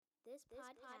podcast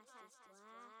is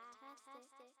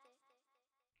blacktastic.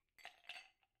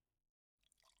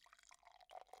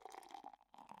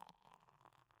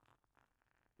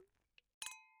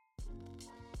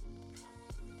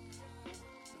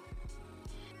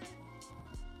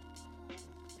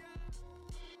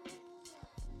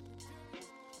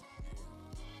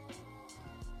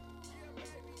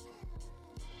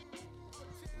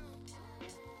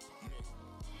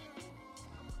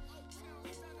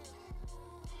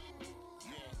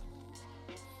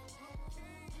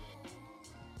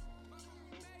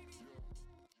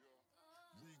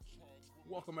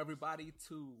 Welcome everybody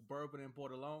to Bourbon and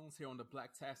Borderlones here on the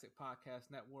Blacktastic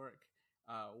Podcast Network.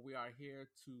 We are here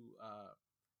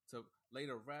to lay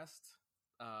to rest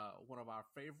one of our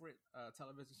favorite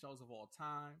television shows of all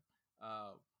time.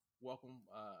 Welcome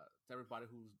to everybody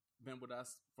who's been with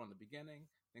us from the beginning.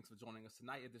 Thanks for joining us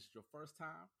tonight. If this is your first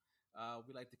time,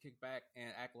 we like to kick back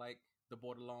and act like the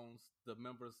Borderlones, the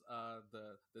members,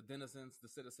 the denizens, the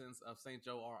citizens of St.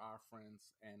 Joe are our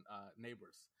friends and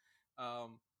neighbors.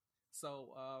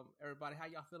 So, everybody, how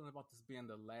y'all feeling about this being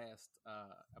the last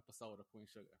episode of Queen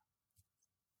Sugar?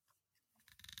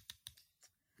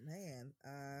 Man,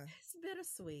 it's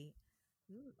bittersweet.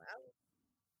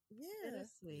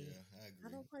 Bittersweet. Yeah, I agree. I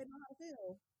don't quite know how to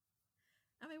feel.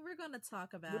 I mean, we're going to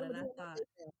talk about it.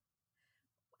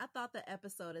 I thought the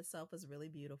episode itself was really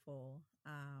beautiful.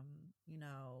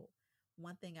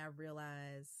 One thing I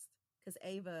realized, because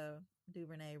Ava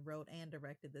DuVernay wrote and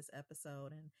directed this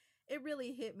episode, and it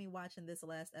really hit me watching this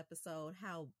last episode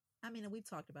we've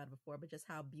talked about it before, but just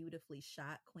how beautifully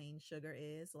shot Queen Sugar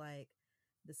is. Like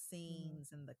the scenes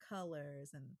and the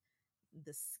colors and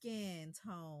the skin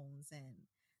tones, and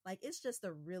like it's just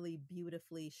a really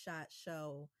beautifully shot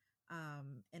show.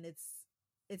 And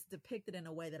it's depicted in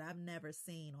a way that I've never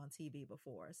seen on TV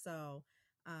before. So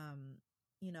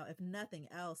if nothing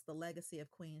else, the legacy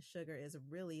of Queen Sugar is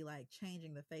really like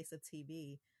changing the face of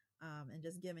TV, and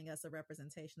just giving us a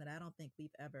representation that I don't think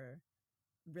we've ever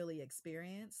really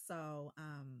experienced. So,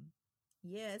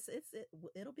 yes,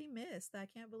 it'll be missed. I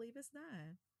can't believe it's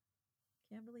done.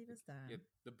 Yeah,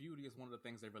 the beauty is one of the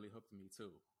things that really hooked me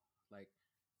too. Like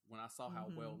when I saw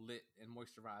how well lit and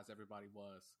moisturized everybody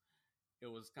was, it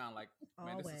was kind of like,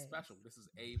 man, Always. This is special. This is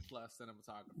A+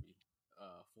 cinematography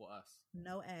for us.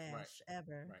 No ash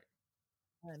ever.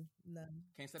 Right. None.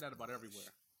 Can't say that about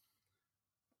everywhere.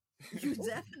 You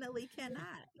definitely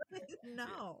cannot.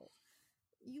 No,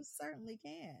 you certainly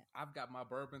can't. I've got my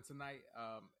bourbon tonight.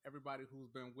 Everybody who's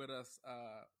been with us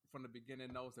from the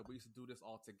beginning knows that we used to do this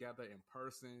all together in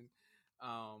person.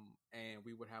 And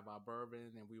we would have our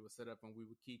bourbon and we would sit up and we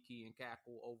would kiki and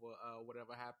cackle over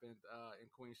whatever happened in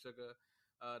Queen Sugar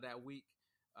that week.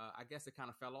 I guess it kind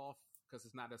of fell off because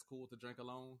it's not as cool to drink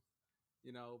alone,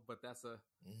 but that's a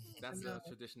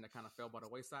tradition that kind of fell by the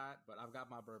wayside. But I've got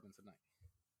my bourbon tonight.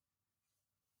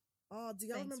 Oh, do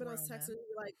y'all remember those texts?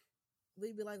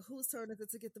 We'd be like, whose turn is it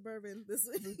to get the bourbon this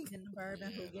week? Who's getting the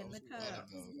bourbon? Who's getting the cup?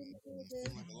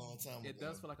 Like a long time ago. It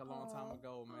does feel like a long time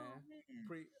ago, man.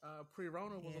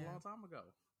 Pre-Rona was a long time ago.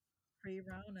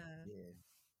 Pre-Rona. Yeah.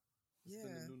 It's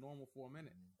been the new normal for a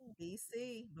minute.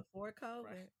 BC, before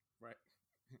COVID. Right.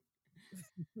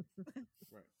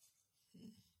 Right.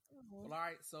 Well, all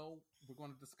right, so we're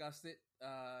going to discuss it.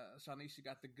 Shanice, you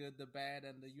got the good, the bad,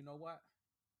 and the you know what?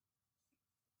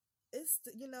 It's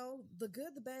the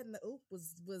good, the bad, and the oop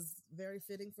was very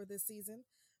fitting for this season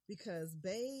because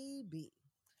baby,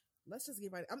 let's just get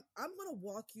right. I'm gonna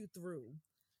walk you through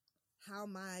how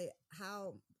my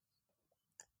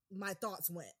thoughts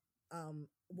went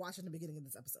watching the beginning of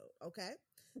this episode. Okay,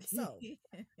 so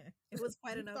it was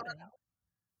quite an opening.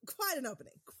 Quite an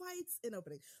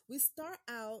opening. We start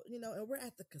out, and we're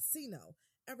at the casino.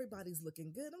 Everybody's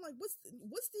looking good. I'm like, what's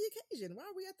the occasion? Why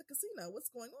are we at the casino? What's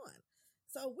going on?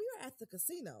 So we are at the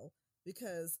casino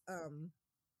because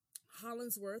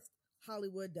Hollingsworth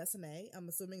Hollywood Desanay, I'm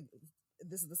assuming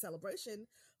this is the celebration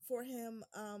for him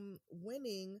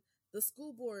winning the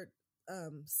school board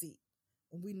seat.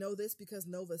 And we know this because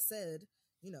Nova said,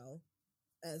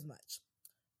 as much.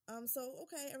 So,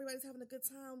 okay, everybody's having a good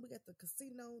time. We got the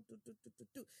casino.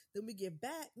 Then we get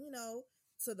back,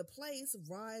 to the place.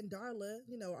 Ra and Darla,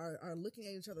 are looking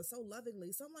at each other so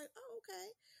lovingly. So I'm like, oh,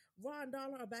 okay. Ra and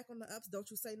Darla are back on the ups.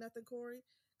 Don't you say nothing, Corey?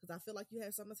 Because I feel like you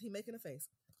have something. He making a face.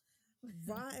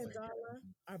 Ra and Darla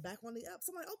are back on the ups.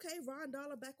 I'm like, okay, Ra and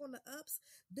Darla back on the ups.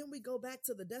 Then we go back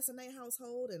to the Desanay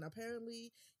household, and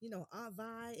apparently, Aunt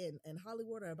Vi and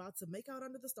Hollywood are about to make out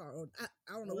under the star. Or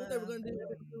I don't know what they were going to do.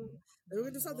 They were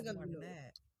going to do something under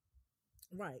that.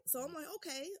 Right. So I'm like,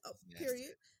 okay,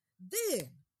 period. Then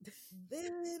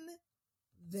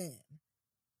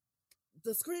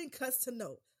the screen cuts to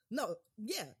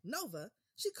Nova.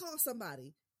 She calls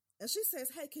somebody and she says,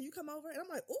 "Hey, can you come over?" And I'm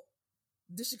like, "Oh,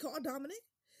 did she call Dominic?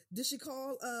 Did she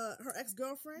call her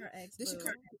ex-girlfriend? Did she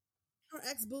call her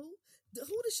ex-boo?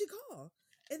 Who did she call?"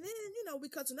 And then we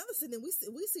cut to another scene and we see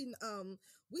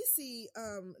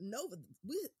Nova.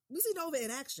 We see Nova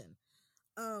in action.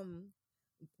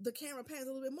 The camera pans a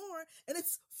little bit more and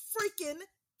it's freaking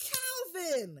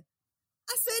Calvin.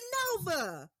 I said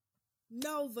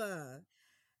Nova.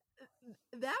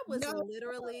 That was Nova.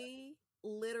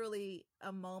 literally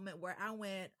a moment where I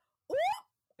went, "Ooh!"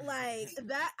 Like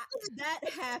that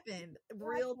happened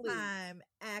real time,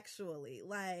 actually.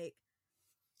 Like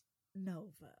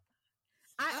Nova.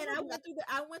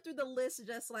 I went through the list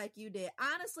just like you did.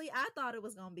 Honestly, I thought it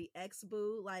was gonna be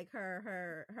ex-boo, like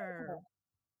her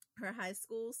high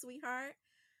school sweetheart.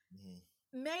 Mm-hmm.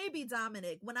 Maybe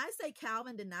Dominic. When I say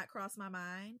Calvin did not cross my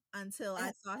mind until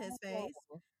I saw his face,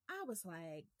 I was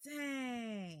like,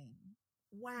 dang.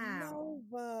 Wow.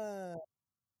 Nova.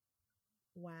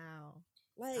 Wow.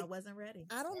 Like, I wasn't ready.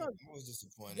 I don't know. I was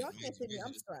disappointed. Y'all can't see me.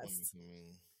 I'm stressed.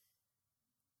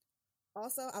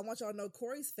 Also, I want y'all to know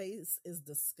Corey's face is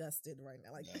disgusted right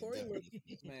now. Like Corey looks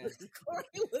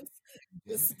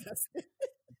disgusted.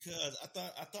 Because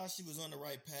I thought she was on the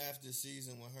right path this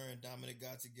season when her and Dominic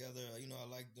got together. I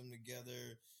liked them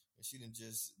together, and she done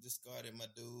just discarded my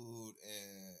dude,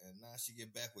 and now she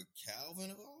get back with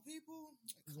Calvin of all people.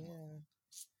 Like, come on.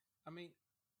 I mean,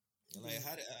 like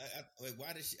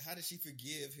how did she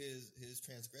forgive his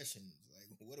transgressions?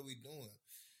 Like, what are we doing?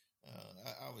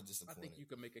 I was disappointed. I think you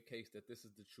can make a case that this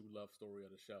is the true love story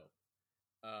of the show.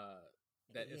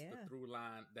 That is the through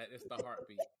line. That is the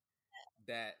heartbeat.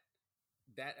 That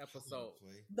episode.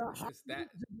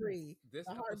 This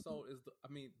episode is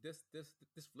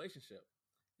this relationship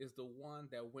is the one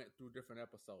that went through different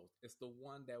episodes. It's the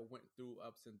one that went through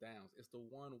ups and downs. It's the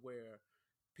one where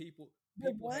people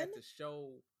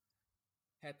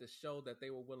had to show that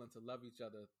they were willing to love each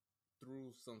other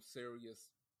through some serious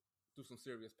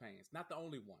pains. Not the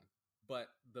only one, but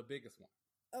the biggest one.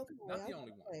 Okay, not the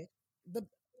only one. The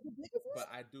biggest one. But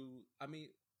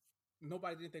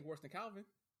nobody did anything worse than Calvin.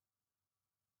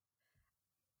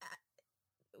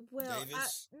 Well,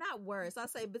 not worse. I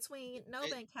say between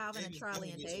Nova and Calvin and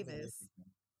Charlie and Davis.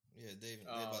 Yeah, David.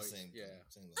 About same. Yeah.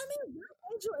 Same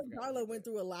Angel and Darla went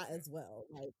through a lot as well.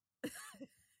 Like,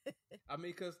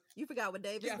 because you forgot what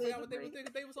Davis. Yeah, I forgot what Davis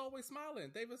did. Davis always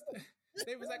smiling. Davis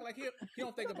act like he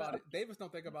don't think about it. Davis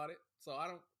don't think about it. So I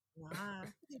don't. Wow.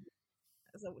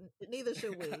 So neither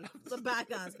should we. So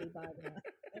bygones be bygones.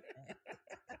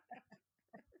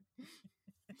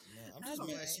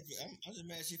 I'm just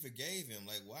mad she forgave him.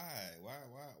 Like, why?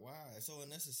 It's so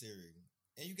unnecessary.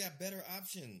 And you got better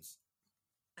options.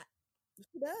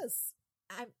 She does.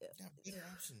 Got better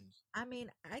options.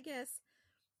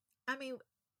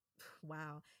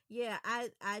 Wow. Yeah, I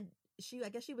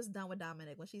guess she was done with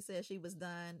Dominic. When she said she was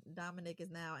done, Dominic is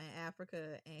now in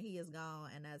Africa and he is gone,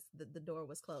 and that's the door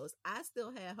was closed. I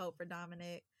still had hope for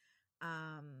Dominic.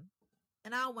 And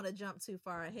I don't want to jump too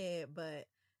far ahead, but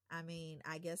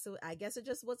I guess it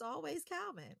just was always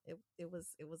Calvin. It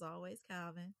was always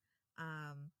Calvin.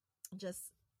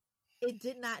 It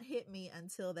did not hit me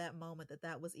until that moment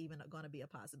that was even going to be a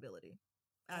possibility.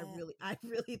 I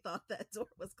really thought that door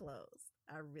was closed.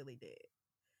 I really did.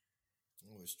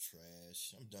 It was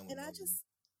trash. I'm done with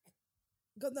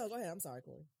Nova. Go ahead. I'm sorry,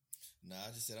 Corey. No,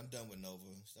 I just said I'm done with Nova.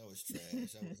 That was trash.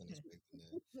 I wasn't expecting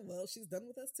that. Well, she's done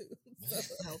with us too.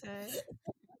 So. Okay.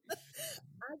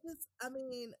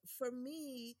 For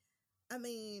me,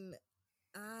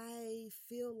 I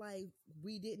feel like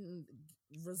we didn't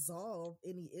resolve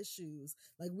any issues.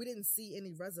 Like, we didn't see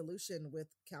any resolution with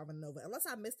Calvin Nova. Unless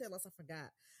I missed it, unless I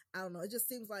forgot. I don't know. It just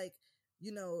seems like,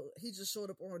 he just showed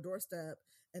up on her doorstep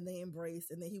and they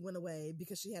embraced, and then he went away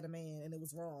because she had a man and it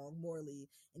was wrong morally.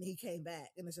 And he came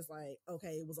back and it's just like,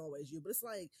 okay, it was always you. But it's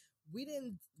like, we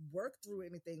didn't work through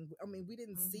anything. We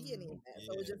didn't see any of that.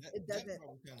 So it doesn't. That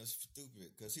was kind of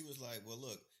stupid because he was like, well,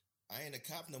 look, I ain't a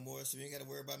cop no more, so you ain't got to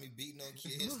worry about me beating on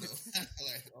kids.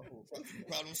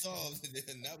 Problem solved.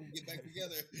 Now we get back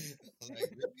together.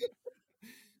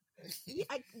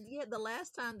 Yeah, the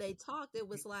last time they talked, it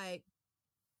was like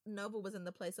Nova was in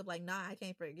the place of like, nah, I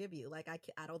can't forgive you. Like,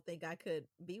 I don't think I could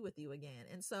be with you again.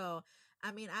 And so,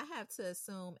 I have to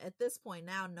assume at this point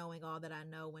now, knowing all that I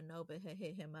know, when Nova had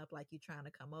hit him up, like, you trying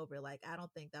to come over, like, I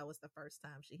don't think that was the first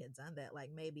time she had done that. Like,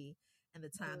 maybe in the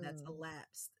time that's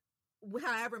elapsed,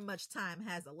 however much time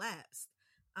has elapsed,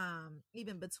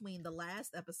 even between the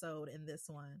last episode and this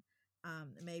one,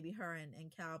 maybe her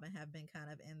and Calvin have been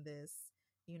kind of in this,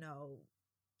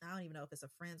 I don't even know if it's a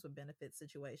friends with benefits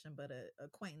situation, but a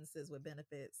acquaintances with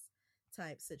benefits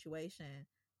type situation.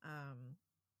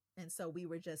 And so we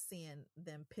were just seeing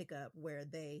them pick up where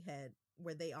they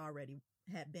already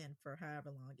had been for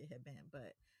however long it had been.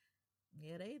 But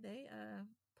yeah, they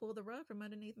pulled the rug from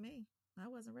underneath me. I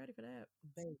wasn't ready for that.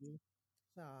 Baby,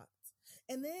 shocked.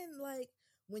 And then like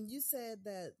when you said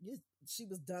that she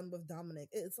was done with Dominic,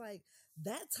 it's like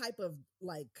that type of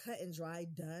like cut and dry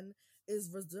done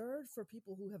is reserved for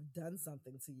people who have done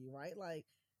something to you, right? Like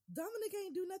Dominic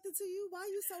ain't do nothing to you. Why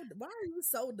are you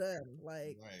so done?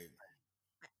 Like, right.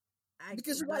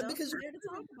 Because you're what right, else because is there to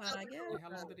talk about, I guess.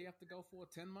 How long did he have to go for?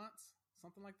 10 months?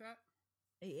 Something like that?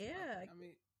 Yeah. I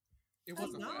mean, it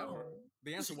wasn't forever.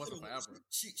 The answer wasn't forever.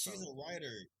 She's a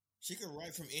writer. She could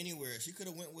write from anywhere. She could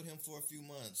have went with him for a few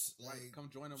months. Like, come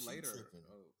join him later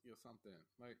or something.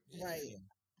 Like, right.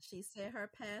 She said her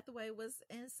pathway was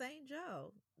in St.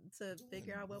 Joe to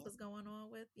figure out what was going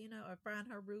on with, or find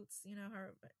her roots,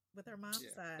 her with her mom's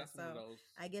side. So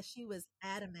I guess she was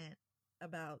adamant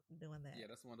about doing that. Yeah,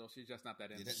 that's one of those. She's just not that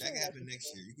into. That can happen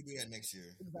next year. You can do that next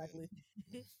year. Exactly.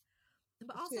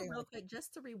 But also, real quick,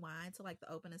 just to rewind to like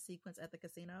the opening sequence at the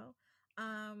casino.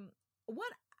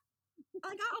 What?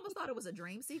 Like I almost thought it was a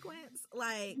dream sequence.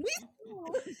 Like,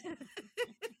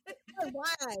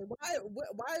 why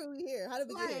are we here? How did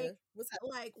we get here? What's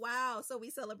happening? Like, wow. So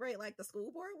we celebrate like the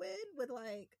school board win with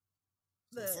like.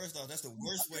 So first off, that's the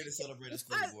worst way to celebrate a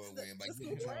school board win, by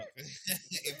getting drunk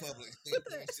in public. That's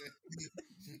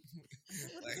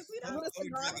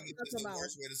the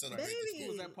worst way to celebrate. Who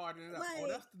was that partying it up? Like,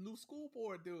 that's the new school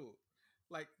board dude.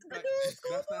 Like that's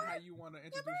not how you want to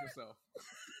introduce yourself.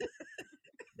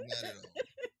 Not at all.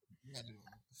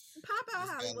 Pop out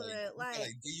Hollywood, like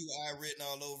DUI written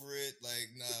all over it.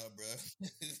 Like, nah, bro.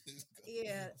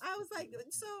 Yeah, I was like,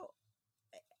 so.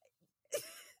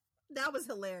 That was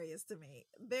hilarious to me.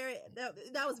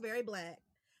 That was very Black,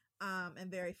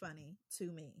 and very funny to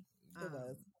me. It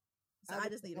was. So I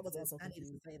just needed to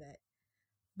say that.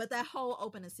 But that whole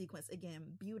opening sequence,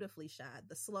 again, beautifully shot.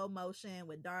 The slow motion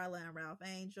with Darla and Ralph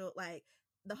Angel, like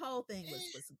the whole thing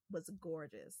was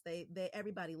gorgeous. They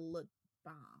everybody looked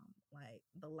bomb. Like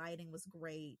the lighting was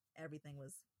great. Everything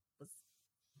was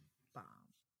bomb.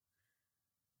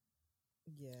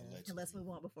 Yeah. And let's move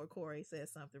on before Corey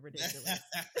says something ridiculous.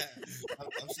 I'm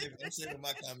saving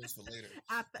my comments for later.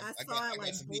 I saw it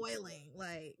like boiling.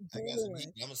 Like I'm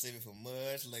gonna save it for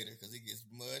much later because it gets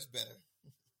much better.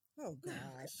 Oh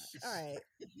gosh! All right,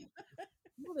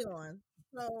 moving on.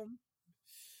 So,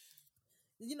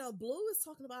 Blue is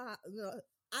talking about how,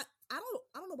 I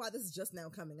don't know why this is just now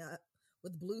coming up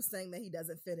with Blue saying that he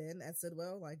doesn't fit in at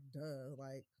Sidwell. Like, duh,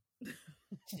 like.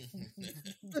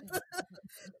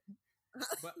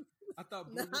 But I thought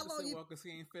Blue went to Sidwell because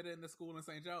he ain't fit in the school in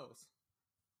St. Joe's.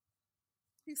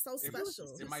 He's so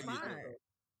special. It might be Blue.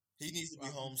 He needs to be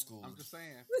homeschooled. I'm just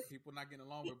saying, people not getting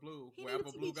along with Blue. He wherever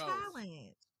needs to Blue be goes.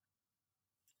 Challenged.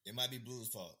 It might be Blue's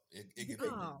fault. It could be.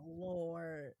 Oh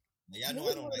Lord! Yeah, I know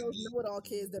I don't like those know-it-all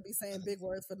kids that be saying big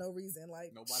words for no reason.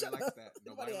 Like nobody likes that.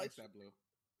 Nobody likes that, Blue.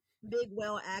 Big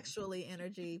well actually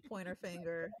energy, pointer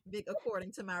finger, big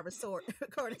according to my research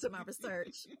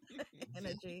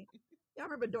energy. Y'all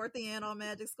remember Dorothy Ann on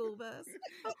Magic School Bus?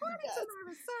 According to my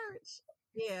research.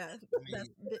 Yeah,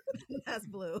 that's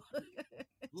Blue.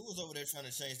 Blue was over there trying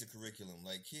to change the curriculum.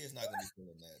 Like, kids not gonna be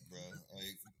feeling that, bro.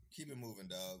 Like, keep it moving,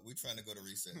 dog. We trying to go to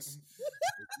recess.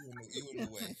 you in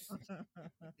the way.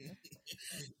 He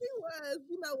was.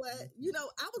 You know what?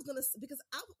 I was gonna, because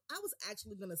I was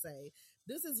actually gonna say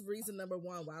this is reason number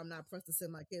one why I'm not pressed to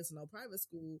send my kids to no private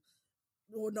school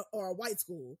or a white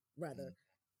school rather,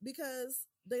 because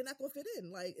they're not gonna fit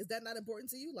in. Like, is that not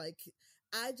important to you? Like,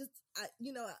 I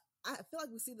feel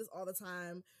like we see this all the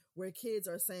time where kids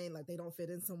are saying like they don't fit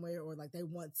in somewhere or like they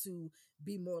want to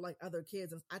be more like other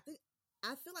kids. And I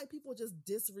feel like people just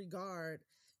disregard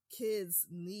kids'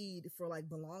 need for like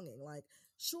belonging. Like,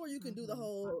 sure, you can do the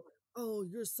whole, oh,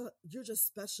 you're just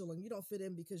special and you don't fit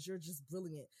in because you're just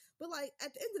brilliant. But like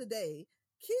at the end of the day,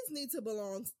 kids need to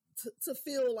belong to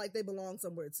feel like they belong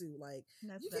somewhere too. Like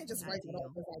you can't just write it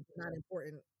off as like not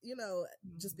important,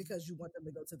 just because you want them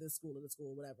to go to this school or the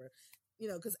school or whatever.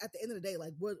 Because at the end of the day,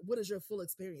 like what is your full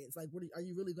experience? Like are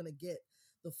you really going to get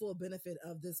the full benefit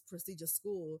of this prestigious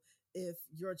school if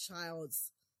your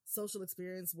child's social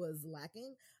experience was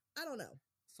lacking? I don't know.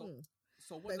 So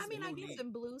what? I mean, I guess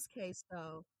in Blue's case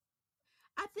though,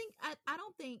 I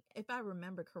don't think, if I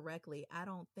remember correctly, I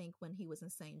don't think when he was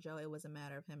in St. Joe, it was a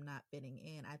matter of him not fitting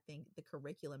in. I think the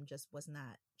curriculum just was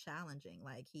not challenging.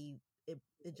 Like it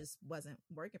just wasn't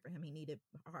working for him. He needed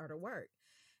harder work.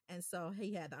 And so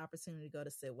he had the opportunity to go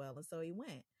to Sidwell. And so he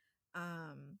went.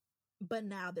 But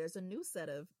now there's a new set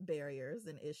of barriers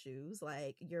and issues.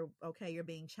 Like you're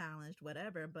being challenged,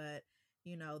 whatever, but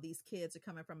you know, these kids are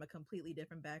coming from a completely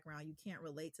different background. You can't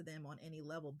relate to them on any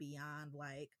level beyond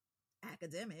like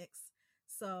academics.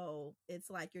 So it's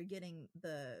like you're getting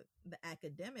the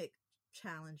academic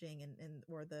challenging and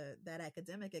or that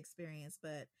academic experience,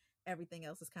 but everything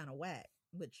else is kind of whack,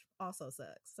 which also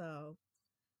sucks. So,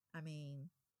 I mean,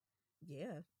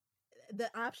 yeah, the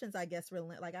options, I guess,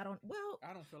 really like I don't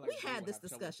feel like we had this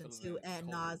discussion too ad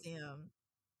nauseum.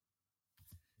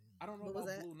 I don't know about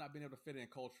Blue not being able to fit in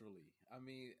culturally. I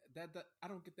mean, that I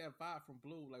don't get that vibe from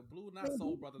Blue. Like Blue, not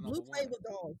Soul Brother number one. Blue played with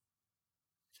dolls.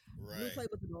 Right. Blue played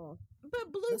with the doll.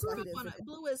 But Blue grew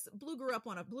up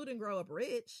on a Blue didn't grow up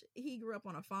rich. He grew up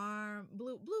on a farm.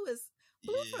 Blue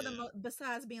for the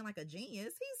besides being like a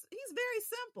genius, he's very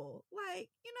simple. Like,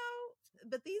 you know,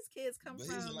 but these kids come from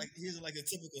he's like a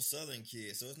typical Southern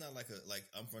kid. So it's not like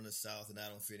I'm from the South and I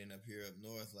don't fit in up here up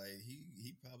north. Like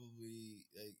he probably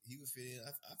he would fit in.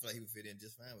 I feel like he would fit in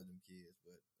just fine with them kids,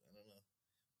 but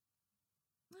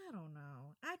I don't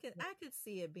know. I could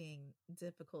see it being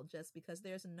difficult just because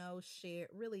there's no shared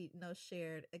and did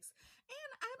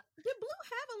Blue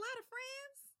have a lot of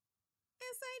friends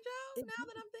in St. Joe? Now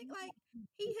that I'm thinking, like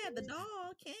he had the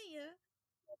dog Kenya,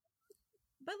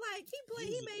 but like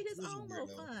he made his own little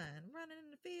fun running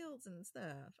in the fields and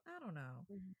stuff. I don't know.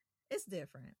 It's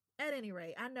different. At any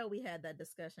rate, I know we had that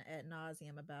discussion ad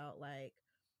nauseum about like,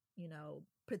 you know,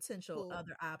 potential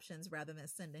other options rather than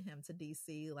sending him to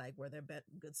DC, like where there are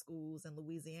good schools in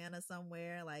Louisiana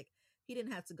somewhere. Like he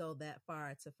didn't have to go that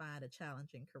far to find a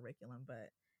challenging curriculum, but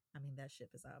I mean, that ship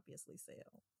is obviously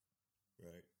sailed.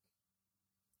 Right.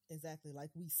 Exactly. Like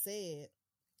we said.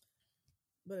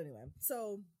 But anyway,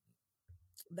 so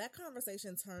that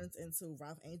conversation turns into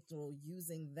Ralph Angel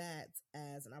using that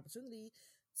as an opportunity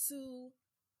to,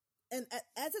 and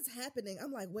as it's happening,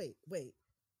 I'm like, wait,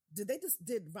 did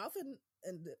Ralph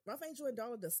Angel and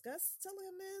Darla discuss telling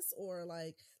him this, or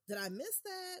like, did I miss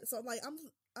that? So I'm like,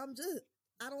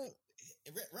 I don't.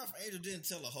 Ralph Angel didn't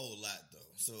tell a whole lot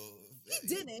though, so he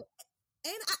didn't,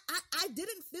 and I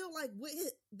didn't feel like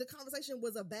the conversation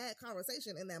was a bad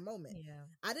conversation in that moment. Yeah,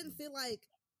 I didn't feel like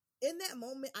in that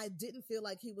moment I didn't feel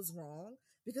like he was wrong,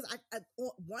 because I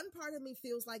one part of me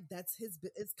feels like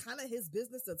it's kind of his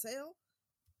business to tell.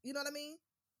 You know what I mean?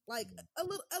 Like a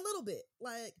little bit.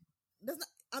 Like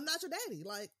I'm not your daddy.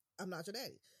 Like I'm not your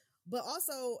daddy. But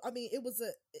also, I mean,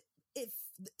 it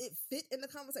fit in the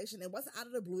conversation. It wasn't out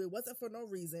of the blue. It wasn't for no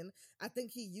reason. I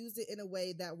think he used it in a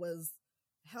way that was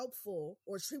helpful,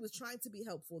 or he was trying to be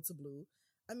helpful to Blue.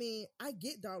 I mean, I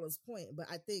get Darla's point, but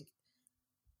I think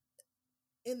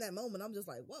in that moment, I'm just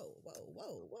like, whoa.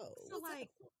 So like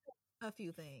a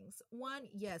few things. One,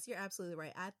 yes, you're absolutely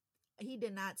right. He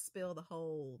did not spill the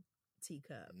whole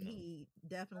teacup. No. He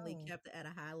definitely kept it at a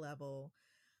high level.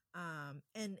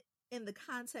 And in the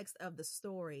context of the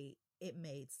story, it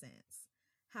made sense.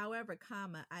 However,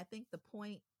 I think the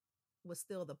point was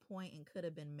still the point and could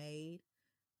have been made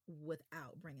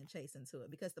without bringing Chase into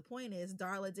it, because the point is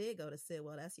Darla did go to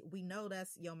Sidwell. We know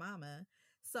that's your mama.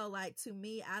 So like, to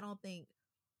me, I don't think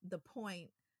the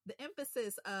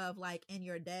emphasis of like, and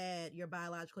your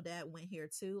biological dad went here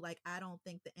too. Like, I don't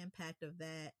think the impact of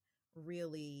that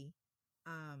really,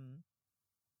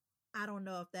 I don't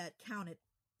know if that counted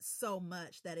so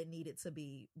much that it needed to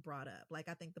be brought up. Like,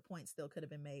 I think the point still could have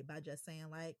been made by just saying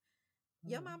like,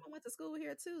 your mama went to school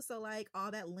here too. So like all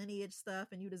that lineage stuff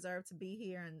and you deserve to be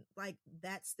here. And like,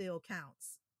 that still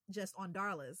counts just on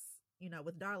Darla's,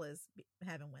 with Darla's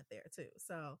having went there too.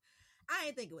 So I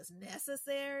didn't think it was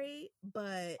necessary,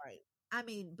 but right. I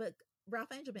mean, but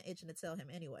Ralph Angel been itching to tell him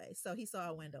anyway. So he saw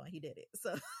a window and he did it.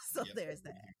 So there's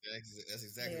that. That's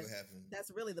exactly what happened.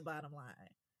 That's really the bottom line.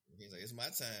 He's like, it's my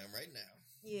time right now.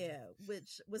 Yeah,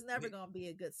 which was never going to be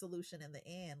a good solution in the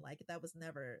end. Like, that was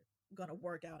never going to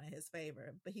work out in his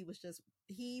favor. But he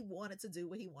wanted to do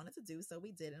what he wanted to do. So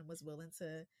we did, and was willing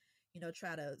to,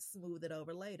 try to smooth it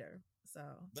over later. So,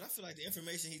 but I feel like the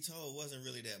information he told wasn't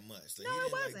really that much. Like, no,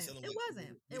 it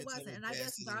wasn't. It wasn't. And I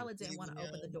guess Darla didn't want to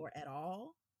open the door at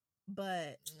all.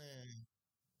 But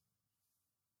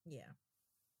yeah,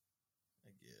 I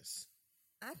guess.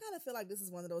 I kind of feel like this is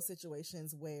one of those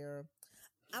situations where,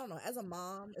 I don't know, as a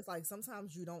mom, it's like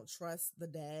sometimes you don't trust the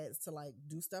dads to like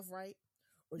do stuff right,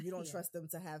 or you don't trust them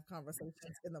to have conversations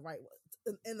in the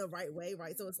right way,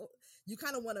 right? So you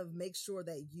kind of want to make sure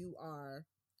that you are,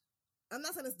 I'm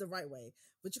not saying it's the right way,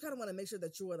 but you kind of want to make sure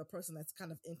that you are the person that's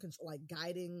kind of in control, like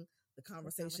guiding the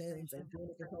conversations and doing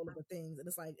the control of the things. And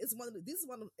it's like, this is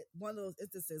one of those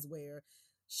instances where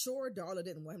sure, Darla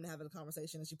didn't want him to have a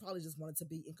conversation, and she probably just wanted to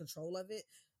be in control of it.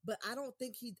 But I don't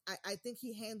think I think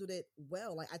he handled it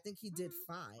well. Like, I think he did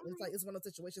fine. It's like, it's one of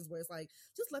those situations where it's like,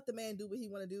 just let the man do what he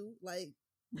want to do. Like,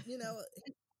 you know,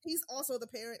 he's also the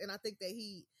parent, and I think that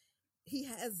he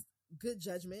has good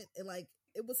judgment, and like,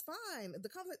 it was fine. The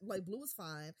conversation, like, Blue was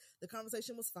fine. The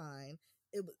conversation was fine.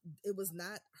 It was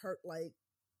not hurt. Like,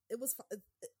 it was.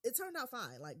 It turned out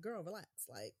fine. Like, girl, relax.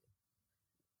 Like,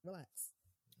 relax.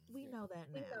 We know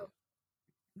that now.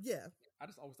 Yeah. I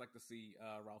just always like to see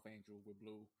Ralph Angel with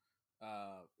Blue.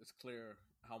 It's clear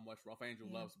how much Ralph Angel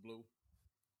loves Blue.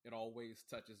 It always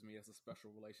touches me as a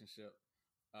special relationship.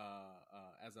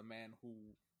 As a man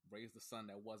who raised a son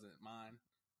that wasn't mine,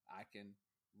 I can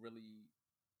really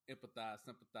empathize,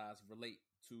 sympathize, relate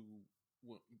to,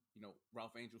 you know,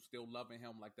 Ralph Angel still loving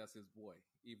him like that's his boy,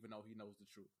 even though he knows the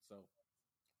truth. So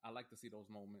I like to see those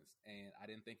moments, and I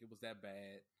didn't think it was that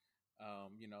bad.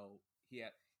 You know, he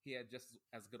had just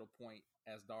as good a point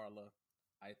as Darla.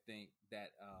 I think that,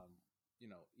 you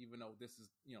know, even though this is,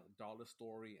 you know, Darla's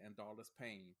story and Darla's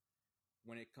pain,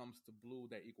 when it comes to Blue,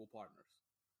 they're equal partners.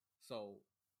 So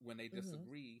when they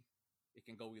disagree, it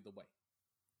can go either way.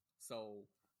 So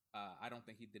I don't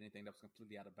think he did anything that was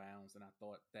completely out of bounds, and I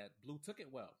thought that Blue took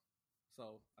it well.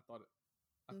 So I thought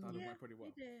it went pretty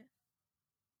well. He did.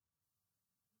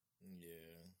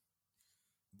 Yeah.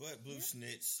 But Blue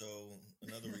snitch, so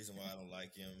another reason why I don't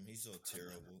like him. He's so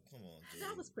terrible. Come on, dude.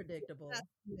 That was predictable.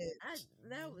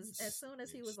 That was, as soon as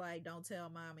he was like, "Don't tell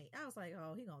mommy," I was like,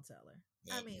 "Oh, he gonna tell her."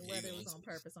 Yep, I mean, he whether it gonna was on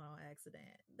tell her. purpose or on accident,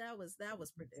 that was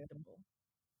predictable.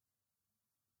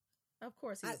 Of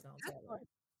course, he was gonna tell her.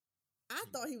 I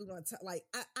thought he was going to tell, like,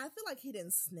 I feel like he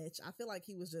didn't snitch. I feel like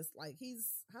he was just like,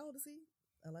 how old is he?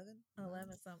 11?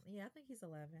 11 something. Yeah, I think he's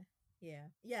 11. Yeah.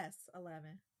 Yes,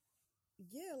 11.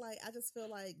 Yeah, like, I just feel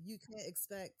like you can't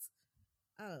expect,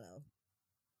 I don't know,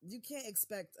 you can't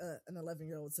expect an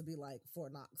 11-year-old to be like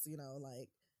Fort Knox, you know, like,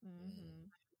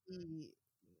 he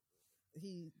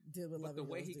did what 11-year-olds do. But the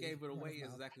way he gave it away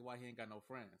is exactly why he ain't got no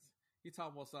friends. He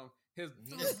talked about his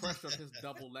pressure of his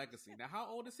double legacy. Now, how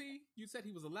old is he? You said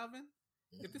he was 11?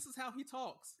 If this is how he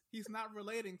talks, he's not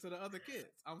relating to the other kids.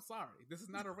 I'm sorry. This is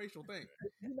not a racial thing.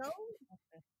 You know?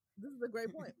 This is a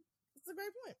great point. It's a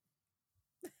great point.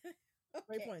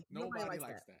 Great point. Nobody likes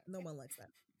that. No one likes that.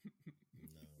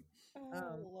 No.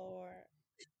 Oh, Lord.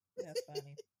 That's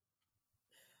funny.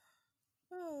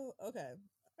 Oh, okay.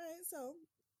 All right, so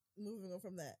moving on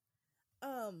from that.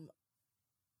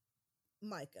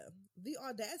 Micah, the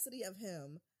audacity of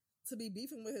him to be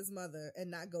beefing with his mother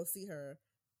and not go see her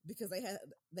because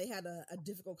they had a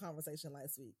difficult conversation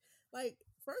last week. Like,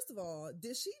 first of all,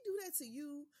 did she do that to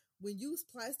you when you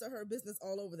plastered her business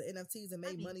all over the NFTs and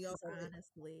made money off of it?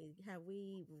 Honestly, have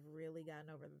we really gotten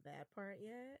over that part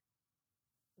yet?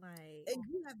 Like, and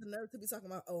you have the nerve to be talking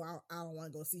about, oh, I don't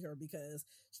want to go see her because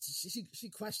she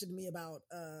questioned me about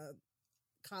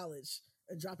college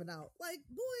and dropping out. Like,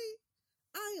 boy,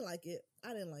 I ain't like it.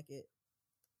 I didn't like it.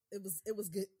 It was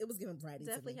good. It was giving bratty.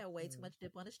 Definitely had way too much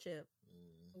dip on his chip.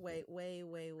 Way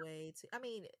too. I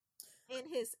mean, in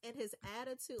his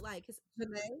attitude, like his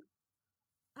Janae,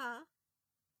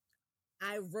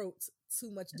 I wrote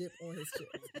too much dip on his chip.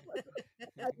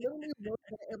 I literally wrote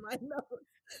that in my notes.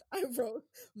 I wrote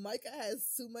Micah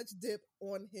has too much dip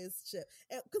on his chip.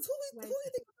 Because who do you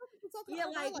think we're talking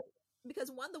about? Like,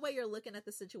 because one, the way you're looking at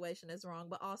the situation is wrong,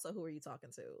 but also who are you talking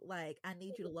to? Like, I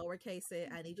need you to lowercase it.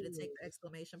 I need you to take the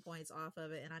exclamation points off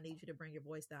of it, and I need you to bring your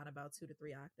voice down about 2 to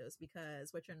 3 octaves,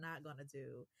 because what you're not going to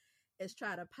do is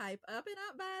try to pipe up and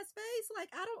up by his face. Like,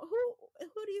 I don't,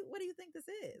 what do you think this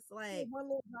is? Like, one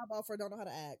little job offer, don't know how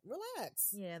to act. Relax.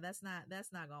 Yeah, that's not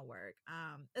gonna work.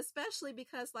 Especially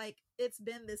because, like, it's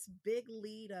been this big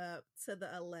lead up to the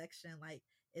election. Like,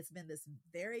 it's been this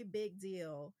very big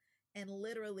deal, and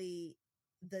literally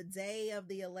the day of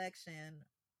the election,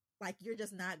 like, you're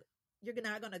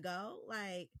not gonna go.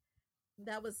 Like,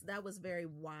 that was very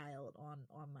wild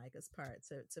on Micah's part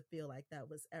to feel like that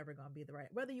was ever gonna be the right.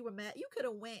 Whether you were mad, you could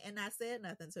have went and not said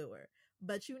nothing to her,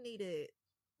 but you needed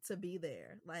to be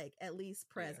there, like, at least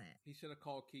present. Yeah. He should have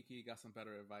called Kiki, got some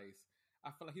better advice.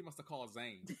 I feel like he must have called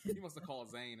Zayn. He must have called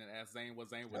Zayn and asked Zayn what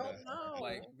Zayn would have.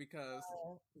 Like, because,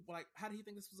 like, how did he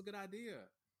think this was a good idea?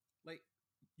 Like,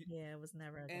 yeah, it was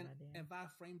never a good idea. And Vi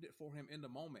framed it for him in the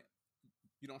moment.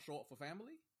 You don't show up for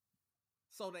family?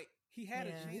 So he had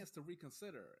a chance to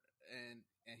reconsider,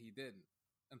 and he didn't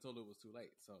until it was too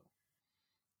late. So,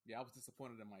 yeah, I was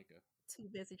disappointed in Micah. Too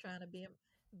busy trying to be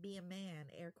a man,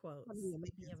 air quotes. Be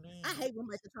a man. I hate when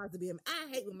Micah tries to be a man. I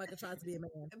hate when Micah tries to be a man.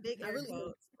 Big air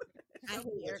quotes. I hate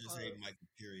I Air just hate Michael,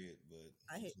 period. But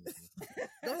I hate.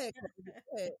 Go ahead.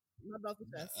 Go ahead. My dog is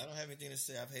best. I don't have anything to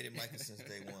say. I've hated Michael since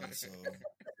day one, so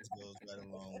this goes right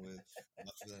along with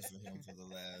my feelings for him for the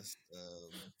last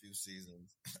few seasons.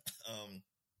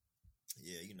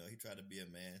 Yeah, you know, he tried to be a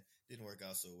man, didn't work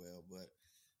out so well, but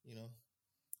you know,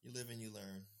 you live and you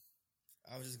learn.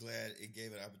 I was just glad it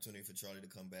gave an opportunity for Charlie to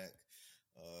come back,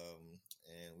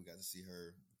 and we got to see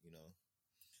her, you know,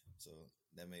 so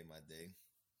that made my day.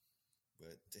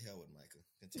 But to hell with Micah.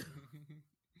 Continue.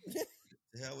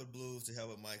 To hell with Blues, to hell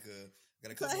with Micah.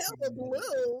 Got a To couple hell people- with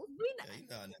Blue. Yeah, you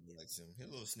know I never liked him. He a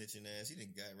little snitching ass. He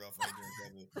didn't got Ralph Angel in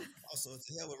trouble. Also, to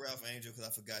hell with Ralph Angel, because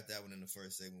I forgot that one in the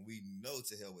first segment. We know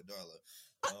to hell with Darla.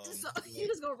 So you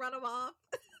just gonna run them off?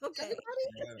 Okay.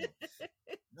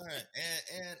 All right.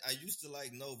 And I used to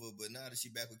like Nova, but now that she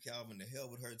back with Calvin, to hell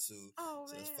with her too. Oh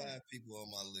So man. there's 5 people on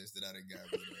my list that I done got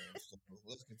rid of. So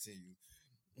let's continue.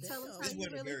 Tell us Damn. how This you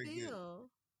wasn't really very good. feel.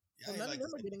 Yeah, So I none like of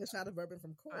them are getting a shot of bourbon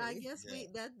from Corey. I guess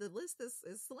Yeah. the list is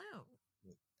slim.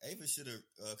 Ava should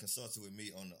have consulted with me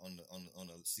on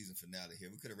the season finale here.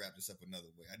 We could have wrapped this up another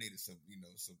way. I needed some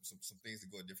things to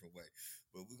go a different way,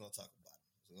 but we're gonna talk about it.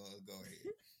 So go ahead.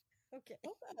 Okay.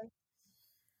 Okay.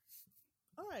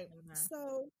 All right. Mhm.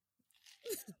 So,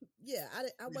 yeah, I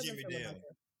Free wasn't Jimmy feeling Dale. like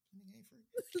Nigga ain't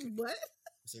free. it. What?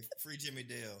 Say free Jimmy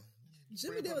Dale.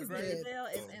 Jimmy Free Dale from is the grave. dead. Dale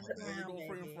is Oh, in my the bad. Where we ground, gonna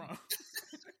free him baby. from?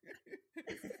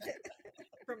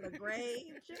 From the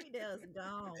grave. Jimmy Dale is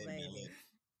gone, Hey, man, baby. look,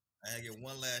 I had to get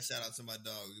one last shout out to my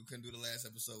dog. We couldn't do the last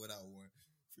episode without one.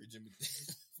 Free Jimmy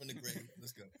from the grave.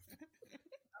 Let's go.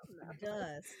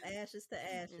 Dust, ashes to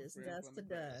ashes, Free dust from to the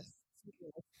grave. dust.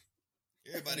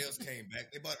 Everybody else came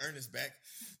back. They brought Ernest back.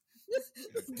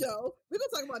 Let's go. We're gonna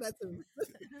talk about that too.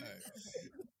 All right.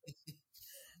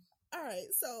 All right.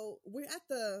 So we're at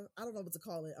the, I don't know what to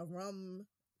call it, a rum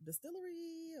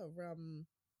distillery, a rum.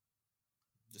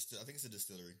 I think it's a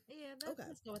distillery. Yeah, Okay.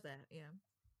 let's go with that. Yeah.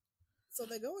 So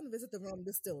they go and visit the rum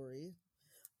distillery.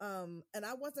 And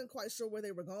I wasn't quite sure where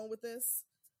they were going with this.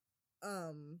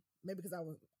 Maybe because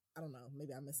I don't know.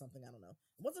 Maybe I missed something. I don't know.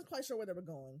 I wasn't quite sure where they were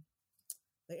going.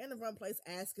 They in the rum place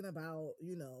asking about,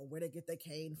 you know, where they get their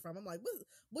cane from. I'm like,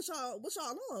 what y'all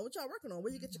on? What y'all working on?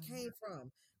 Where you get your cane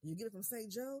from? Do you get it from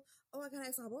St. Joe? Oh, I gotta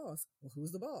ask my boss. Well,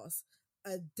 who's the boss?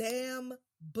 A damn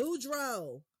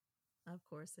Boudreaux. Of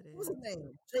course it is. What's his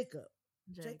name? Jacob.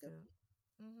 Jacob.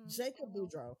 Mhm. Jacob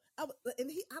Boudreaux. I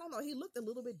don't know. He looked a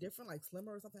little bit different, like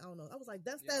slimmer or something. I don't know. I was like,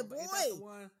 that's Yeah, that but boy. ain't that the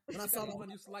one? When I Ain't saw that the the- one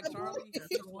used to like that boy. Charlie. That's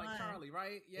He used the to like one. Charlie,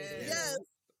 right? Yeah. Yes.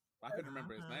 I couldn't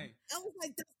remember his Uh-huh. name. I was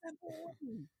like, that's that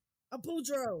boy. A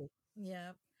Boudreaux.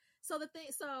 Yeah.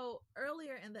 So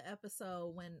earlier in the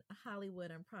episode when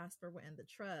Hollywood and Prosper were in the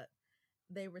truck,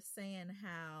 they were saying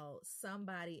how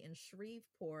somebody in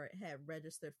Shreveport had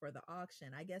registered for the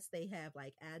auction. I guess they have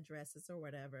like addresses or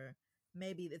whatever.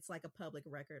 Maybe it's like a public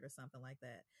record or something like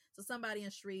that. So somebody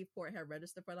in Shreveport had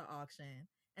registered for the auction.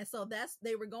 And so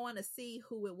they were going to see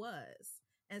who it was.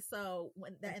 And so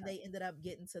and they ended up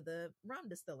getting to the rum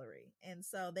distillery. And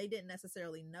so they didn't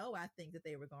necessarily know, I think, that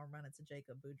they were going to run into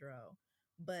Jacob Boudreaux,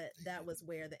 but that was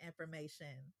where the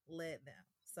information led them.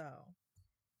 So,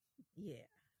 yeah.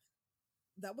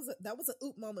 That was a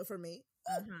oop moment for me.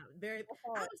 Very.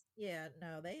 I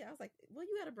was like, well,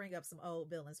 you got to bring up some old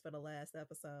villains for the last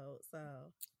episode.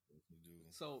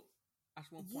 So I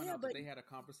just want to point Yeah, out but- that they had a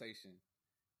conversation,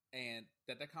 and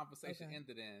that conversation Okay.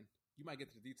 ended in. You might get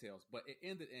to the details, but it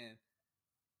ended in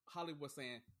Hollywood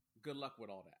saying, "Good luck with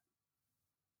all that."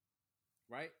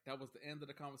 Right? That was the end of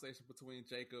the conversation between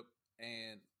Jacob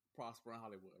and Prosper and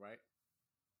Hollywood. Right?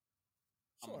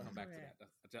 I'm Sure. gonna come back Correct. to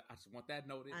that. I just want that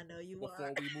noted I know you before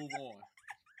are. we move on.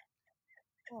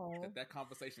 Oh. That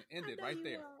conversation I ended know right you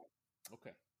there. are.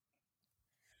 Okay.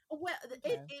 Well, it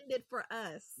Okay. ended for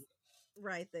us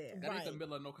right there. That ain't the Right.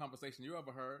 middle of no conversation you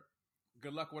ever heard.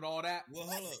 Good luck with all that. Well,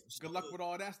 hold up. Good luck with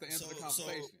all that's the end of the so-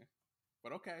 conversation.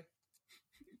 But okay.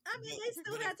 I mean, But- they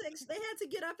still but- had to. They had to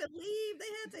get up and leave.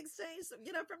 They had to exchange,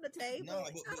 get up from the table. No,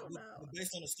 I don't know. but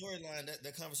based on the storyline,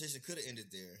 that conversation could have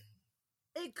ended there.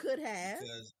 It could have.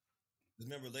 Because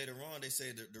remember later on they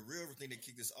say the real thing that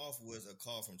kicked this off was a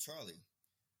call from Charlie,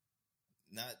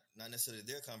 not necessarily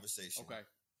their conversation. Okay.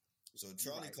 So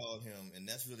Charlie Right. called him, and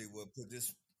that's really what put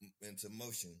this into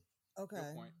motion.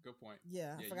 Okay. Good point.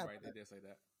 Yeah, I Yeah, you're forgot. right. They did say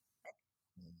that.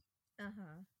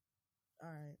 All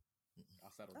right.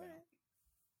 I'll settle All down. right.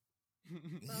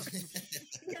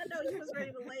 I know you was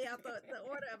ready to lay out the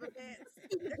order of events.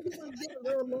 He was getting a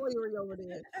little lawyery over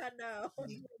there. I know.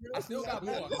 I still got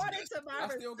more. According to my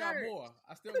I still got research. more.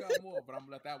 I still got more, but I'm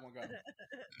gonna let that one go.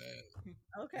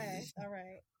 Okay. All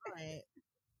right. All right.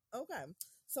 Okay.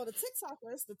 So the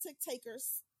TikTokers, the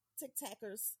TikTakers, Tic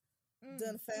Tackers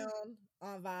done found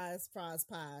Aunt Vi's prize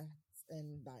pie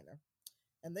and diner,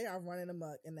 and they are running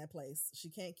amok in that place. She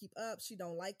can't keep up. She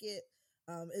don't like it.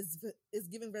 It's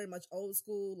giving very much old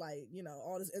school, like, you know,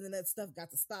 all this internet stuff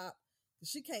got to stop.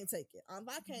 She can't take it. Aunt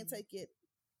Vi can't take it.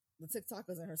 The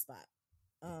TikTokers in her spot.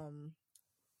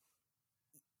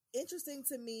 Interesting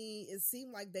to me, it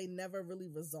seemed like they never really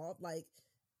resolved, like,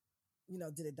 you know,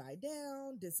 did it die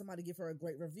down? Did somebody give her a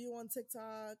great review on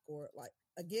TikTok, or like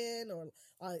again, or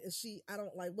is she? I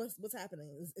don't like what's happening.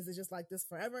 Is it just like this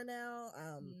forever now?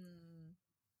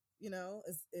 You know,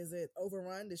 is it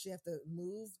overrun? Does she have to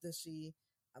move? Does she?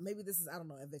 Maybe this is, I don't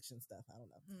know, eviction stuff. I don't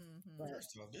know. But,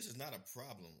 first off, this is not a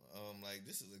problem. Like,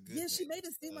 this is a good. Yeah, thing. she made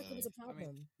it seem like it was a problem. I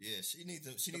mean, yeah, she needs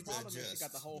to. She the needs to problem adjust. is she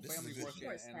got the whole This family is a good working,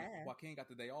 thing. and Joaquin got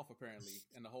the day off apparently,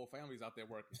 and the whole family's out there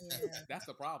working. Yeah. That's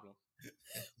the problem.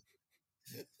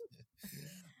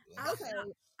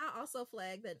 I also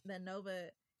flagged that Nova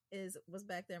was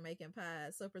back there making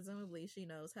pies, so presumably she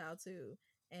knows how to,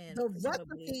 and the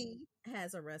presumably recipe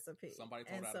has a recipe. Somebody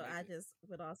told and her so how to make I it. just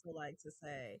would also like to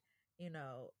say, you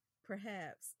know,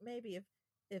 perhaps maybe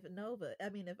if Nova, I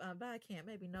mean, if Vi can't,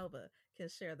 maybe Nova can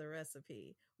share the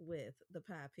recipe with the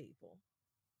pie people.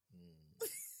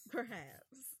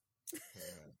 Perhaps.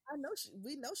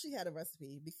 we know she had a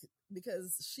recipe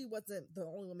because she wasn't the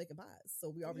only one making pies, so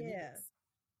we already knew this.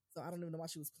 So I don't even know why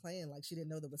she was playing like she didn't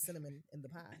know there was cinnamon in the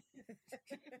pie.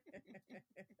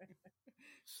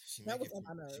 That was on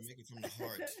my nerves. She make it from the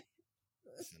heart,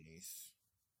 Shanice.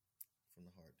 From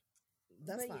the heart.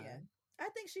 That's But fine. yeah, I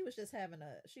think she was just having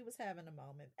a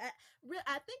moment.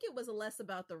 I think it was less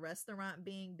about the restaurant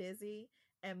being busy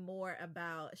and more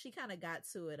about, she kind of got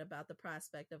to it about the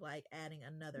prospect of like adding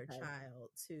another child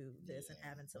to this and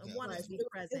having to wanting to be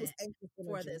present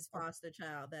for this foster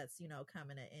child that's, you know,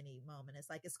 coming at any moment. It's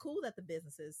like, it's cool that the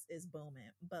business is booming,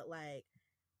 but like,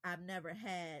 I've never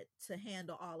had to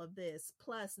handle all of this.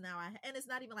 Plus now and it's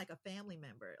not even like a family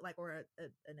member, like, or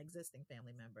an existing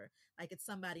family member. Like, it's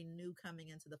somebody new coming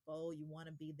into the fold. You want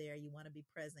to be there. You want to be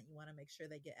present. You want to make sure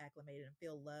they get acclimated and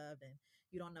feel loved, and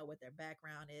you don't know what their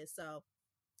background is. So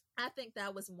I think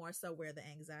that was more so where the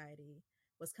anxiety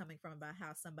was coming from, about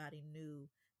how somebody new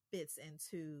fits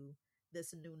into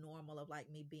this new normal of like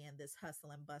me being this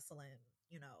hustling, bustling,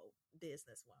 you know,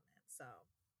 businesswoman. So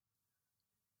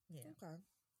yeah. Okay.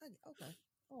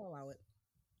 I'll allow it.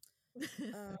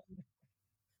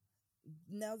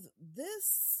 Now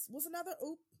this was another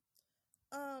oop.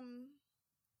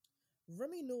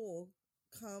 Remy Newell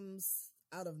comes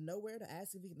out of nowhere to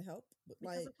ask if he can help. Because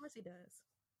Like, of course he does.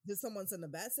 did someone send a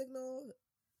bat signal?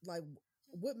 Like,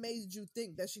 what made you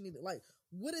think that she needed? Like,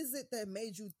 what is it that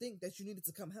made you think that you needed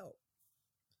to come help?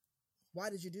 Why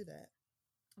did you do that?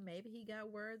 Maybe he got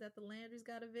word that the Landrys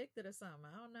got evicted or something.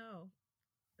 I don't know.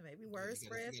 Maybe word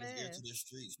spread He got his ear fast. to the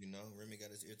streets, you know. Remy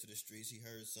got his ear to the streets. He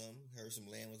heard some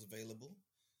land was available.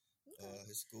 Okay.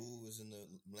 His school was in the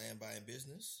land buying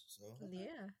business. So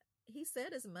Yeah. He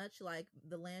said as much, like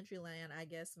the Landry land, I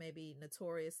guess maybe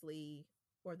notoriously,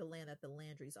 or the land that the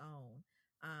Landrys own,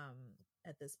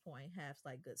 at this point has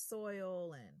like good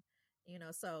soil, and, you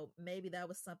know, so maybe that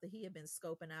was something he had been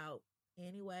scoping out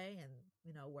anyway, and,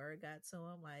 you know, word got to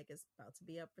him like it's about to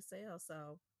be up for sale.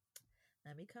 So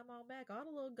let me come on back. All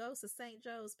the little ghosts of St.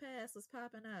 Joe's Pass was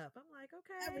popping up. I'm like,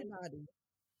 okay. Everybody.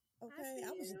 Okay, I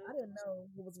didn't know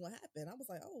what was going to happen. I was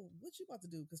like, oh, what you about to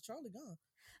do? Because Charlie gone.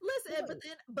 Listen,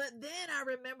 but then I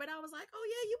remembered, I was like, oh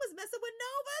yeah, you was messing with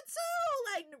Nova too.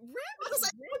 Like, Remy was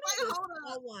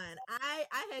so one.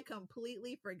 I had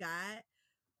completely forgot,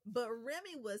 but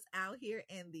Remy was out here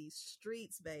in these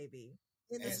streets, baby.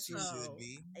 as she should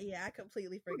be. Yeah, I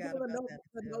completely forgot about that.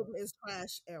 The Nova is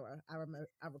trash era. I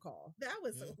recall. That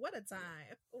was what a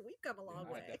time. We've come a long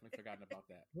I way. had definitely forgotten about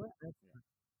that.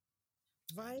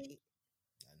 Right?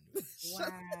 I knew it.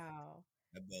 Wow.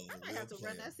 That boy was I a might real have to run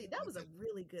player. that season. That was a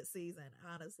really good season,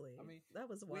 honestly. I mean, that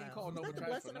was we wild. ain't call Was Nova that the trash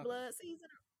Blessed for in the nothing. Blood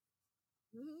season?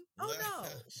 Mm-hmm. Oh no,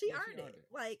 she Yeah, earned it.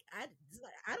 Like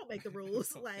I don't make the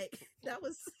rules. Like that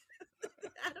was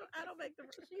I don't make the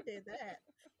rules. She did that.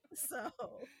 So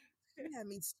She had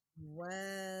me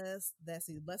stressed. That's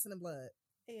the Blessing and Blood.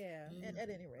 yeah. And at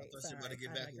any I rate, thought she was about to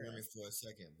get I back with digress. Remy for a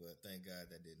second, but thank God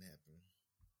that didn't happen.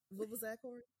 What was that,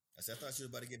 Corey? I said I thought she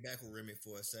was about to get back with Remy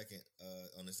for a second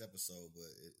on this episode,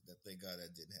 but thank God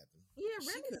that didn't happen. Yeah,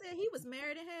 Remy said he was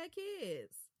married and had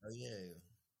kids. Oh yeah.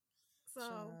 So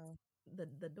Child.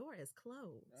 the door is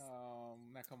closed.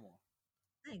 Now come on.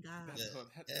 Thank God.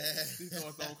 These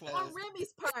doors don't close. On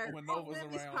Remy's part. When On Nova's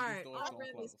Remy's around, part. these doors On don't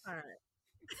Remy's close. part.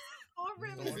 on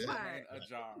Remy's Throwing part. remain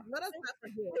ajar. Let us not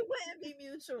forget. It wouldn't be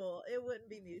mutual. It wouldn't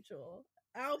be mutual.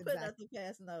 I don't put Exactly. nothing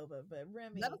past Nova, but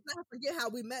Remy Let us not forget how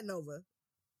we met Nova.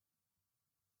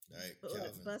 Right,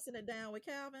 Calvin. busting it down with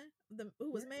Calvin,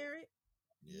 who was Yeah. married.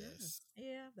 Yes.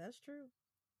 Yeah, that's true.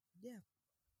 Yeah.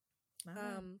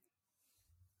 Uh-huh.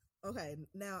 Okay,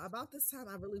 now about this time,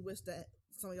 I really wish that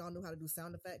some of y'all knew how to do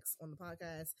sound effects on the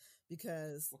podcast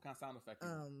because What kind of sound effect? You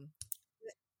want?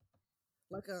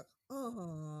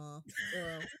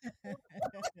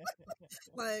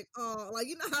 like a like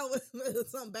you know how when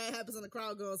something bad happens and the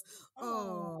crowd goes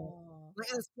like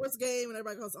at a sports game and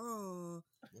everybody goes What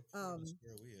part of the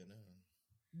square we in now?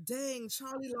 dang,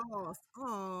 Charlie lost.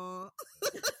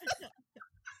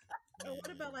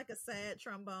 What about like a sad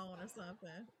trombone or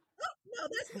something? No,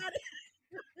 that's not it.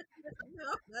 No,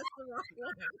 that's the wrong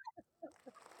one.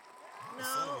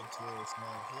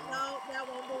 No, that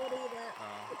won't do it either.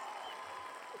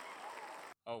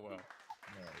 Oh well.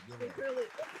 No, give We're it.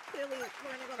 clearly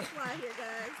learning on the fly here,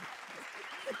 guys.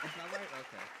 That's not right.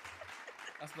 Okay.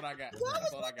 That's what I got.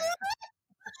 That's all I got.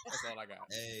 That's all I got.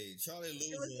 Hey, Charlie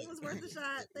losing. It was worth a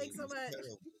shot. Thanks so much.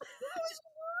 terrible.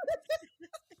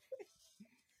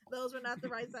 Those were not the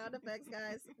right sound effects,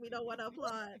 guys. We don't want to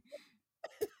applaud.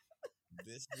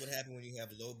 This is what happened when you have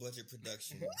low budget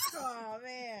production. Oh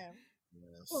man,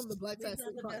 Yes. On the Black we Tax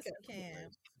did the best podcast. we can.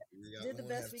 We Did the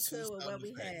only best have we two could with sound what we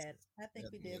effects. had. I think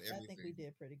we Yeah, did. with I think we everything.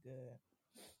 did pretty good.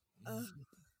 Uh,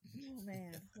 Oh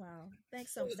man, wow!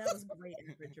 Thanks so. That was great,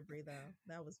 Jabri. Though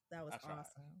that was I tried.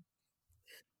 awesome.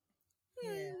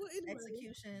 Alright, Yeah, well, anyway.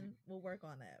 execution. We'll work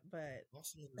on that. But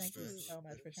Also, the thank you stretch. so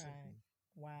much for Simple. trying.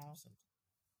 Wow. Simple.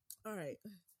 All right.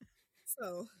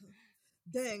 So,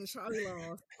 dang, Charlie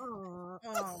lost. Aw.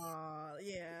 Oh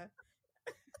yeah.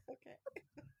 Okay.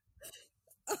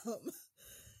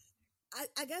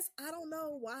 I guess I don't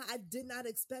know why I did not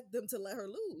expect them to let her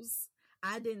lose.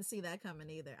 I didn't see that coming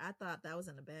either. I thought that was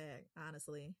in the bag,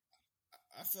 honestly.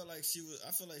 I felt like she was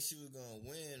gonna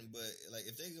win, but like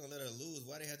if they gonna let her lose,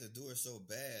 why they have to do her so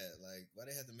bad? Like why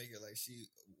they have to make it like she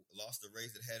lost a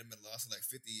race that hadn't been lost in like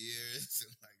 50 years?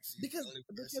 And, like she's the Because only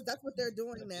person that's what they're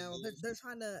doing that now. lose. They're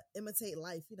trying to imitate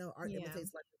life. You know, art Yeah.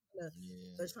 imitates life. Yeah.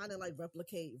 They're trying to like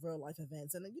replicate real life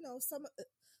events, and you know some of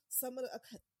the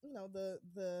you know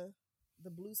the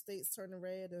blue states turning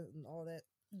red and all that.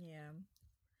 Yeah.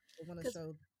 They want to 'Cause-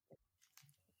 show.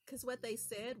 Because what they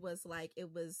said was like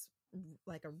it was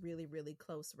like a really, really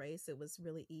close race. It was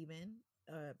really even,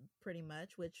 pretty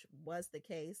much, which was the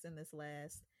case in this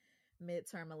last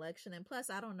midterm election. And plus,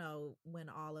 I don't know when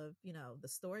all of the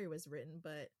story was written,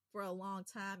 but for a long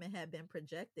time it had been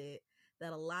projected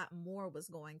that a lot more was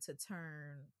going to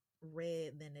turn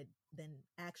red than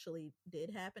actually did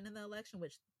happen in the election,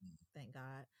 which thank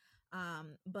God.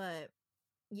 But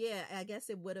yeah, I guess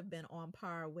it would have been on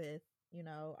par with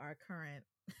our current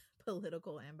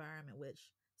political environment, which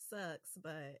sucks,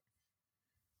 but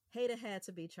Hater had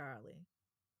to be Charlie.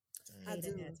 I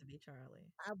Hater do. had to be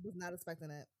Charlie. I was not expecting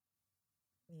that.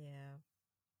 Yeah.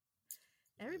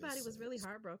 Everybody was really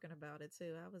heartbroken about it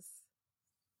too. I was,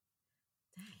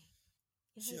 dang.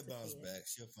 You hate She'll to bounce see it. back.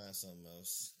 She'll find something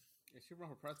else. Yeah, she'll run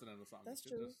for president or something. That's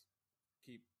She'll true. just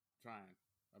keep trying.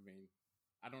 I mean,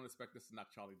 I don't expect this to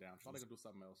knock Charlie down. Charlie can do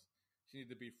something else. She needs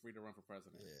to be free to run for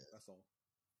president. Yeah. That's all.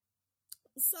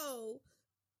 So,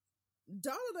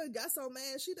 Darla done got so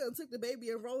mad she done took the baby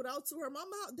and rolled out to her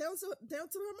mama house, down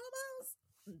to her mama house.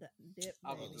 Dip,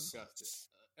 I was baby. disgusted.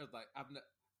 It was like I was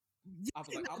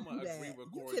like, cannot I'm do gonna that. agree with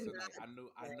You Corey cannot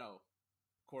tonight. I know.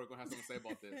 Corey gonna have something to say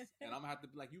about this, and I'm gonna have to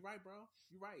be like, "You right, bro.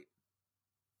 You right."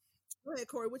 Go ahead,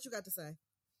 Corey. What you got to say?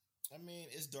 I mean,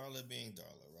 it's Darla being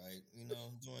Darla, right?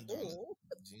 Doing Darla.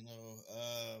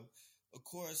 Oh. Of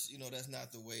course, that's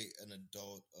not the way an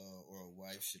adult or a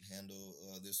wife should handle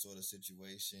this sort of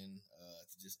situation.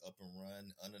 To just up and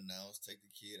run unannounced, take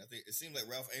the kid. I think it seemed like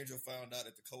Ralph Angel found out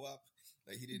at the co-op,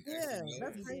 like he didn't Yeah, actually know.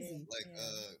 that's crazy. Like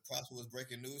Prosper was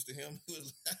breaking news to him. He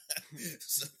was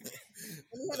so,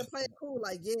 And he had to play it cool,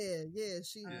 like, yeah,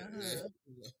 she. yeah.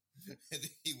 And then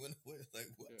he went away like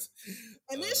what? Yeah.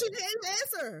 And then she didn't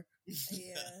answer.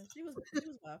 Yeah, she was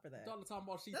wild for that. Darla talking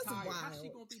about she That's tired. How she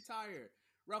wild. gonna be tired?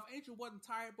 Ralph Angel wasn't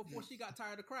tired before she got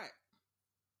tired of crack.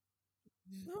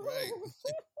 Right.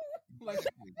 Like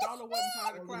Darla wasn't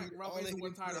tired of crack. Ralph All Angel he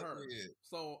wasn't tired of put her. up with.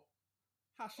 So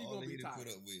how she All gonna he be done tired?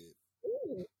 put up with.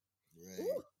 Ooh, Right.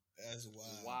 Ooh. That's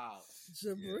wild. Wow.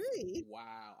 Jabri.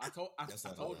 Wow. I That's told not you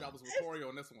I wild. was with Corey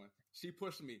on this one. She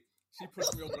pushed me. She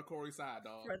pushed me over to Corey's side,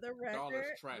 dog. For the Darla's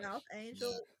record, trash. Ralph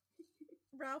Angel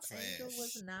Trash.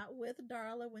 was not with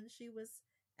Darla when she was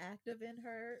active in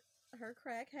her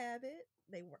crack habit.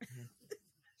 They were.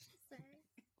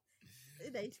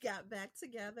 They got back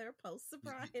together post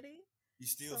sobriety. He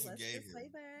still So let's forgave just her. say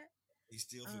that. He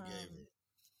still forgave her.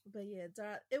 But yeah,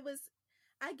 it was,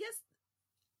 I guess,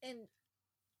 and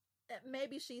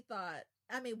maybe she thought,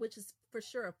 I mean, which is for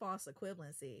sure a false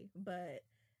equivalency, but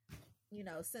you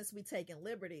know, since we taking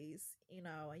liberties, you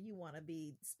know, and you want to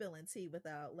be spilling tea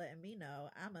without letting me know,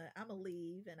 I'm a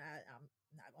leave, and I'm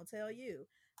not gonna tell you.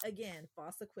 Again,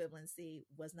 false equivalency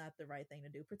was not the right thing to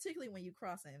do, particularly when you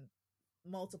crossing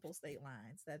multiple state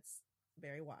lines. That's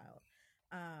very wild.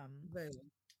 Very.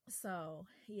 So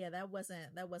yeah, that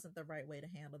wasn't the right way to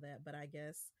handle that. But I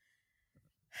guess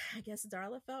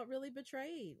Darla felt really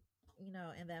betrayed, you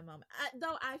know, in that moment.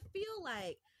 I feel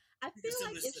like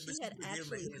if she had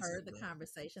actually heard the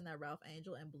conversation that Ralph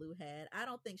Angel and Blue had, I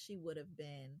don't think she would have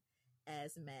been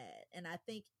as mad. And I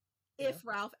think if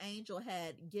Ralph Angel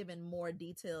had given more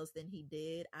details than he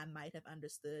did, I might have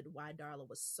understood why Darla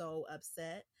was so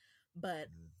upset. But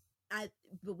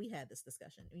but we had this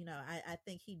discussion, you know, I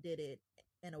think he did it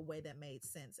in a way that made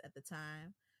sense at the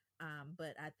time.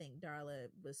 But I think Darla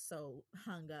was so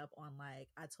hung up on, like,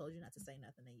 I told you not to say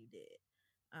nothing and you did.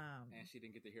 And she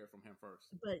didn't get to hear from him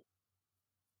first. But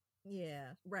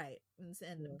yeah, right.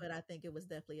 But I think it was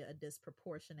definitely a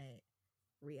disproportionate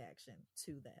reaction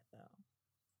to that, though.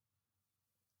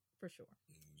 For sure.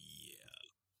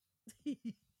 Yeah.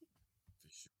 For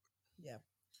sure. Yeah.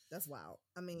 That's wild.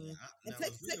 I mean, and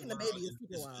taking the baby is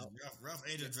super wild. Ralph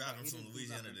Angel driving from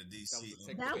Louisiana to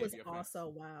DC. That was also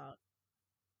wild.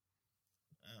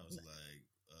 I was like,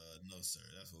 no, sir,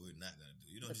 that's what we're not gonna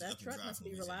do. You don't but just that truck must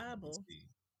be reliable.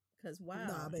 Because wow,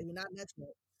 nah, baby, not that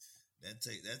truck. That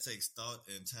takes thought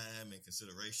and time and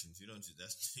considerations. You don't just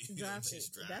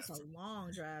drive. That's a from,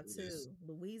 long drive too.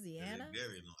 Louisiana.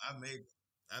 Very long.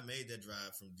 I made that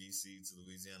drive from DC to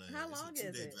Louisiana. How long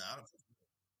is it? Drive.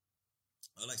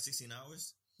 Like 16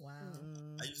 hours. Wow.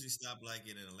 I usually stop like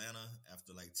in Atlanta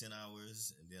after like 10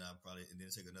 hours, and then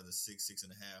take another 6.5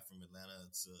 from Atlanta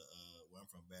to where I'm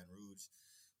from, Baton Rouge.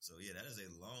 So yeah, that is a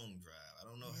long drive. I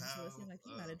don't know how. So it seemed like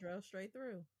you might have drove straight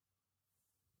through.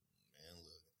 Man,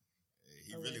 look,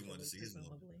 he really wanted to see his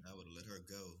woman. I would have let her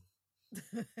go.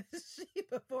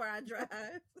 Before I drive.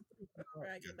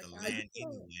 Got the land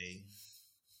anyway.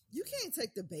 You can't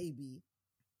take the baby.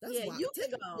 That's wild. You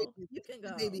can go. You can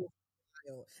go. Baby.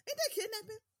 Ain't that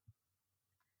kidnapping?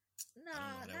 No,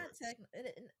 not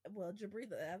technically. Well, Jabri,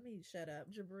 I mean, shut up,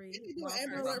 Jabri.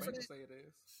 Say it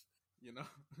is. You know,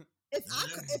 if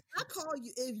I call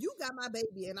you, if you got my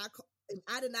baby and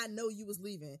I did not know you was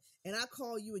leaving, and I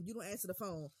call you and you don't answer the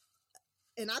phone,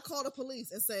 and I call the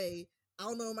police and say I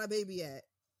don't know where my baby at,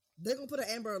 they're gonna put an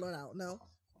Amber Alert out. No,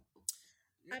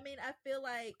 I mean, I feel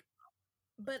like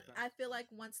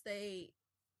once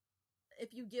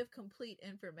if you give complete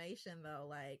information though,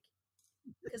 like,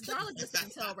 because Darla just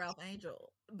didn't tell Ralph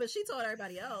Angel, but she told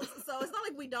everybody else. So it's not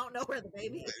like we don't know where the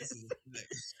baby is.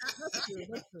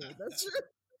 That's true.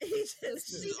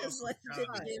 She just like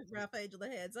didn't give Ralph Angel the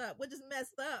heads up, which is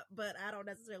messed up. But I don't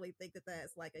necessarily think that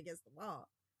that's like against the law.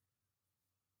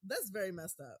 That's very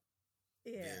messed up.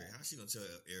 Yeah. How's she gonna tell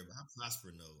everybody? How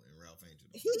Prosper know and Ralph Angel?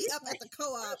 He up at the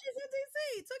co-op. Oh, she's in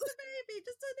DC. Took the baby.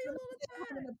 Just took a little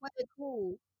time.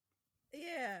 Cool.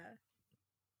 Yeah.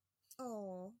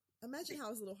 Oh, imagine how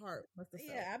his little heart must have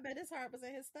felt. Yeah, I bet his heart was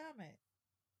in his stomach.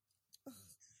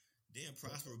 Then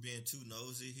Prosper being too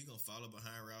nosy, he gonna follow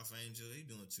behind Ralph Angel. He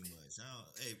doing too much.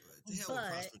 Hey, the hell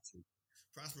with Prosper too.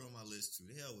 Prosper on my list too.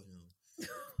 The hell with him.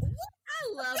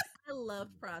 I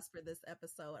loved Prosper this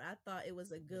episode. I thought it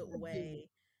was a good way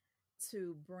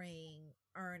to bring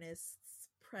Ernest's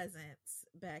presence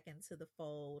back into the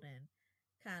fold and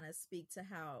kind of speak to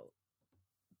how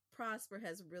Prosper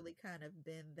has really kind of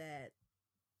been that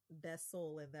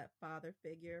vessel and that father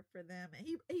figure for them, and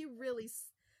he really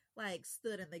like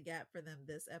stood in the gap for them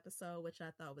this episode, which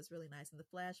I thought was really nice. In the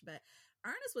flashback,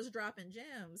 Ernest was dropping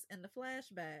gems in the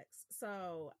flashbacks,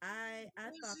 so I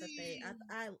thought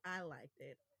that I liked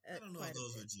it. I don't know if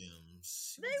those were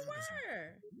gems. They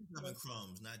were dropping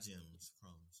crumbs, not gems.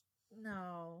 Crumbs.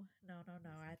 No.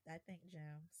 I think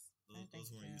gems.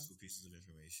 Those weren't useful pieces of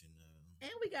information.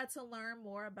 And we got to learn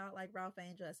more about like Ralph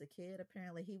Angel as a kid.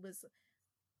 Apparently, he was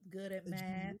good at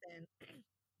math, and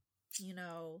you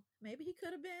know, maybe he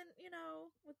could have been, you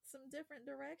know, with some different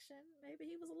direction. Maybe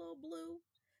he was a little blue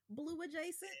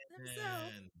adjacent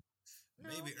himself.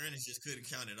 Maybe Ernest just couldn't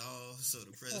count it all, so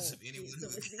the presence of anyone so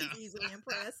who was could he count. easily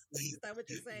impressed? Is that what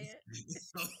you're saying?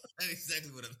 That's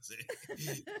exactly what I'm saying.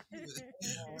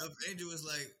 Angel was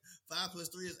like 5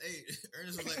 + 3 is 8.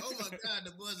 Ernest was like, "Oh my God,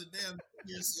 the boy's a damn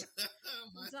genius."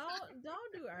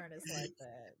 Don't do Ernest like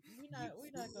that. We're not gonna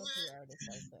do Ernest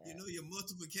like that. You know your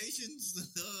multiplications.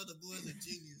 The boy's a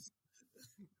genius.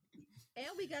 And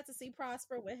we got to see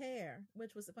Prosper with hair,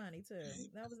 which was funny too.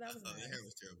 That was nice. The hair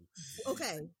was terrible.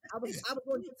 Okay, I was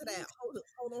going to get to that.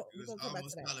 Hold on. It We're was gonna come back to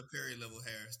almost that Tyler Perry level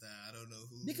hairstyle. I don't know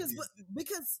who.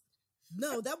 because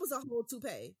no, that was a whole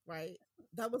toupee, right?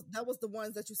 That was the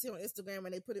ones that you see on Instagram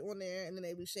and they put it on there and then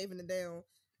they be shaving it down.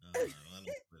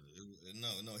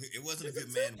 No, it wasn't a good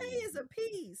the man. Toupee is a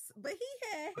piece, but he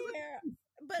had hair.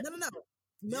 But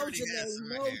No, Janae,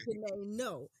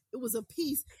 no. It was a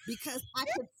piece because I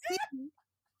could see.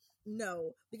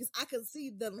 No, because I could see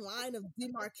the line of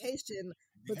demarcation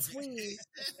between. It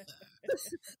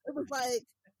was like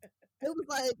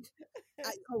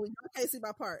I can't see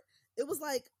my part. It was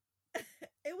like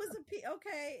it was a piece.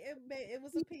 Okay, it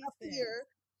was a piece here,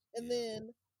 and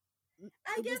then.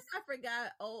 I guess I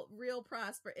forgot. Real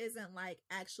Prosper isn't like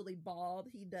actually bald.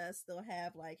 He does still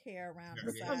have like hair around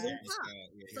the side.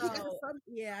 So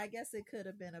yeah, I guess it could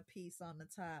have been a piece on the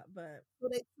top, but so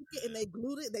they took it and they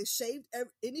glued it. They shaved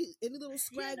any little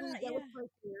scraggly that was right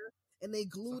there, and they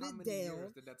glued it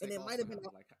down. And it might have been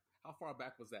like how far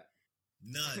back was that?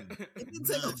 None.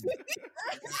 None.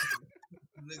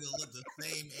 Nigga look the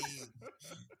same age.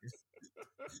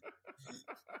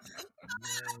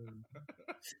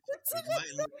 It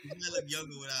might look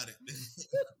younger without it.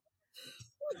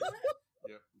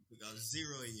 Yep. About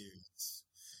 0 years.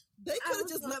 They could have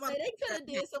just let they could have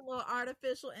did some more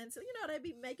artificial until they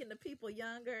be making the people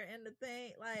younger and the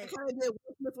thing like they kind of did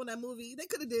Will Smith on that movie. They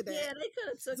could have did that. Yeah, they could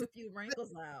have took a few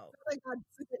wrinkles out.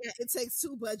 It takes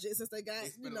 2 budgets since they got They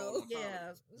spent it all on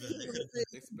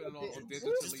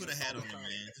digital. Just put a hat on them,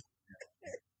 man.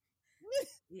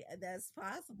 Yeah, that's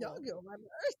possible. Y'all get on my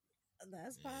nerves.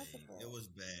 That's possible. It was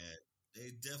bad.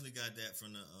 They definitely got that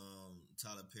from the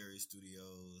Tyler Perry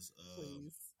Studios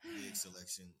big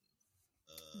selection.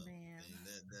 Man,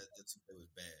 it was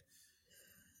bad.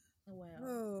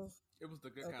 Well, it was the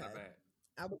good kind of bad.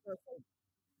 I was gonna say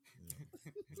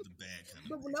it was the bad kind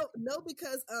of bad. No,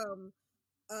 because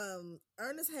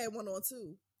Ernest had one on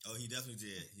too. Oh, he definitely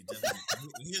did.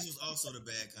 His was also the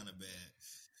bad kind of bad.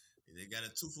 They got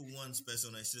a 2-for-1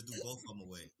 special and they should do both of them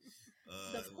away.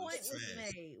 The point was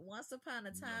made. Once upon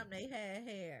a time, they had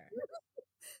hair.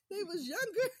 They was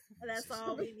younger. That's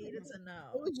all we needed to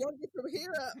know. It was younger from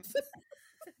here up.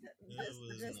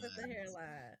 just at the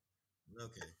hairline.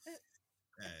 Okay. All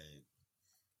right.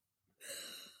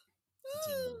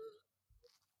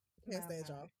 Can't stand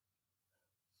y'all.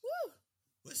 Woo.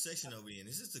 What section are we in?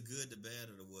 Is this the good, the bad,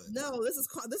 or the what? No, this is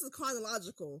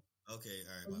chronological. Okay,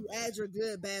 all right. You add your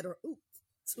good, bad, or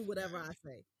to whatever I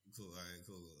say. Cool. All right,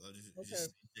 cool. I'll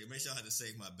just make sure I have to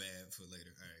save my bad for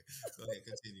later. All right, go ahead,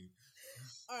 continue.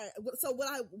 All right. So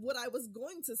what I was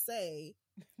going to say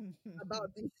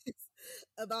about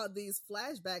these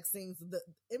flashback scenes,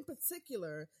 in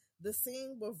particular, the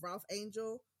scene with Ralph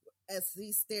Angel as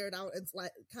he stared out and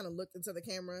like kind of looked into the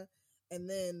camera, and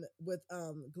then with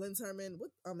Glenn Turman,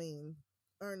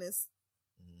 Ernest.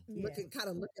 Looking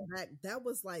back, that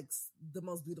was like the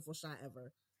most beautiful shot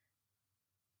ever.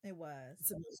 It was.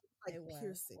 It was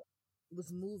piercing. It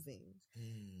was moving.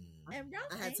 And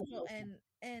Ralph Angel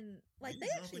and like they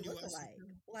actually look alike.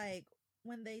 Like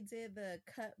when they did the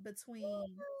cut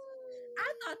between,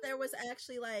 I thought there was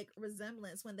actually like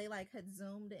resemblance when they like had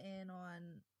zoomed in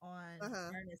on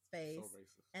Ernest's face,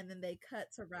 and then they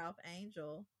cut to Ralph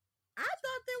Angel. I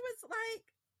thought there was like.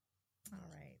 All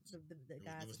right, the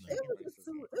guys. It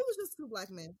was just two black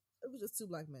men. It was just 2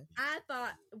 black men. I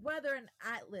thought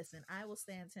I will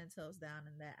stand 10 toes down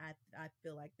in that. I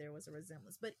feel like there was a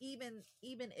resemblance, but even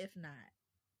if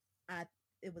not,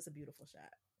 it was a beautiful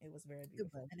shot. It was very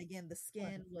beautiful, and again, the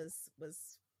skin was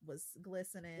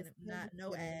glistening.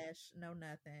 No ash, no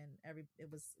nothing. It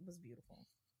was beautiful.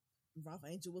 Ralph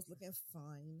Angel was looking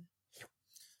fine.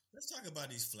 Let's talk about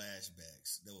these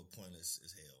flashbacks that were pointless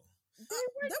as hell. They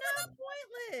were not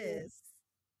pointless.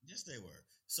 Yes, they were.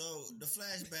 So the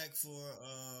flashback for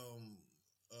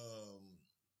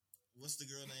what's the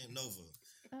girl name? Nova.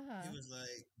 He was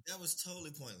like, that was totally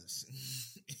pointless.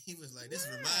 He was like, this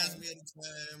reminds me of the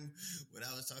time when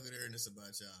I was talking to Ernest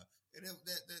about y'all. And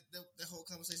that whole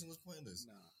conversation was pointless.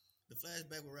 Nah. The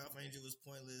flashback with Ralph Angel was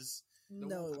pointless.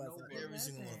 No, it wasn't. Every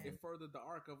single one. It furthered the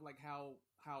arc of like how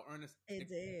Ernest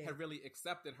had really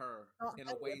accepted her in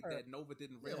a way that Nova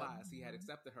didn't realize he had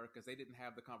accepted her because they didn't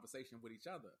have the conversation with each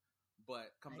other.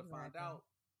 But come to find Exactly. out,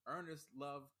 Ernest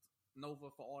loved Nova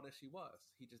for all that she was.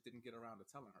 He just didn't get around to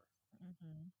telling her.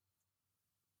 Hmm.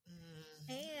 Mm,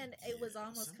 And it was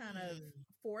almost kind of mm.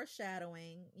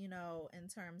 foreshadowing, in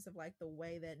terms of like the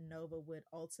way that Nova would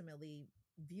ultimately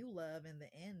view love in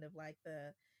the end of like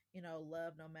the,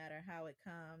 love no matter how it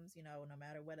comes, no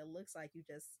matter what it looks like, you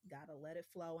just gotta let it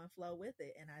flow and flow with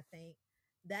it. And I think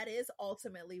that is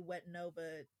ultimately what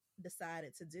Nova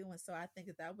decided to do. And so I think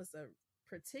that was a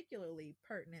particularly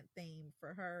pertinent theme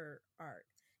for her arc,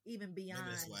 even Maybe beyond,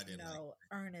 that's why I didn't like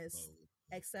Ernest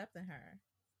Bo. accepting her.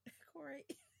 Corey.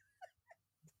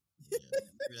 Yeah,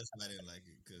 maybe that's why I didn't like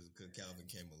it because Calvin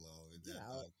came along. And that,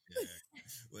 Yeah. yeah,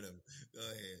 whatever. Go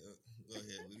ahead. Go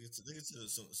ahead. Look at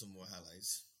some more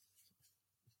highlights.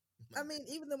 I mean,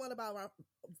 even the one about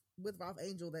with Ralph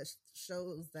Angel that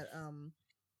shows that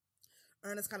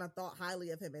Ernest kind of thought highly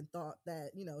of him and thought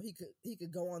that he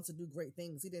could go on to do great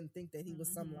things. He didn't think that he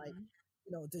was some like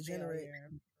degenerate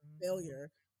failure.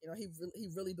 He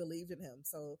really believed in him.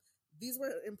 So these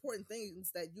were important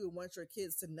things that you would want your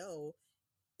kids to know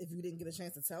if you didn't get a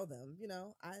chance to tell them.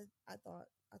 I thought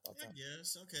I that.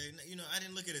 guess. Okay. I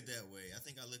didn't look at it that way. I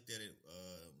think I looked at it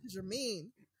Because you're mean.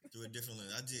 through a different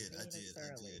lens. I did. I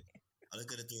Thoroughly.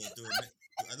 looked at it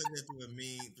I looked at it through a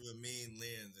mean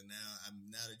lens, and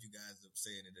now that you guys are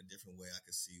saying it a different way, I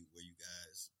can see where you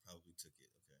guys probably took it.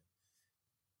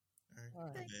 Okay. All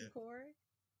right. Thank you, Corey.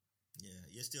 Yeah,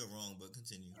 you're still wrong, but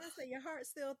continue. I say your heart's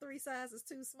still 3 sizes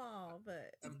too small,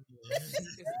 but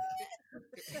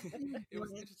It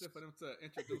was interesting for them to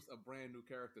introduce a brand new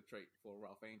character trait for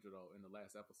Ralph Angel though in the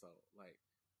last episode. Like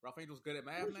Ralph Angel's good at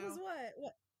math which now. was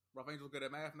what? Ralph Angel's good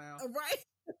at math now. Right?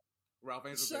 Ralph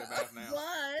Angel's good at math now.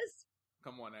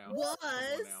 Come on now. Was.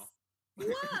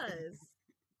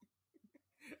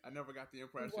 I never got the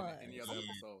impression in any other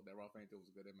episode that Ralph Angel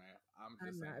was good at math. I'm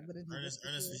just saying.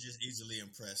 Ernest was just easily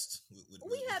impressed with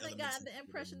We haven't gotten the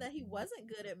impression that he wasn't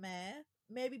good at math.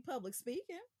 Maybe public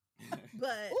speaking,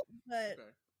 but Okay.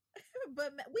 but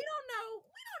we don't know.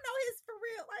 We don't know his for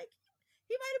real. Like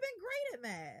he might have been great at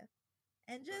math,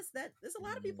 and just that there's a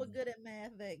lot of people good at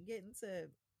math that get into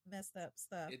messed up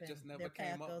stuff. It just and never their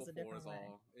path came up goes a before. different Is way.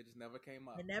 all. It just never came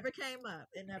up. It never came up.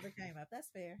 It never came up. That's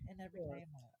fair. It never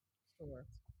came up. Sure.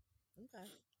 Okay.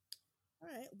 All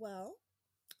right. Well,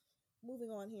 moving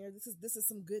on here. This is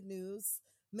some good news.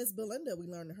 Miss Belinda, we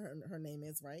learned her name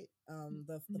is right.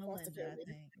 The foster Melinda, care I lady.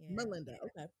 think. Yeah. Melinda.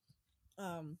 Okay.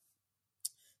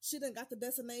 She done got the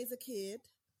Destiny as a kid.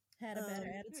 Had a better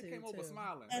It attitude came over too.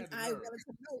 smiling. And Had the I nerve. wanted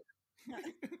to know.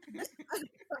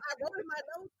 I wrote in my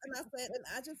notes and I said, and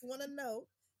I just want to know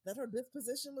that her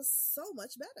disposition was so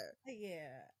much better.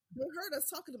 Yeah. They heard us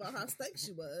talking about how stank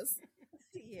she was,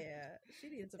 Yeah. She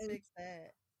needed to And- fix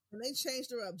that. and they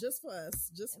changed her up just for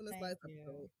us, just for this Thank last you.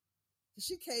 episode.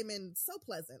 She came in so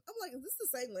pleasant. I'm like, is this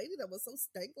the same lady that was so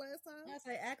stank last time? I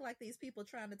say, act like these people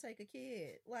trying to take a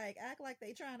kid. Like, act like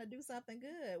they trying to do something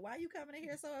good. Why you coming in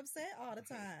here so upset all the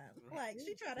time? Like,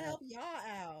 she trying to help y'all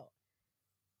out.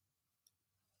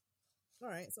 All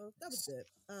right, so that was good.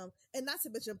 And not to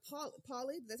mention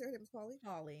Polly. Did I say her name was Polly?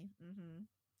 Polly. Mm-hmm.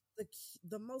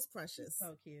 The most precious,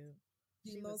 So cute.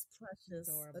 the she was most precious,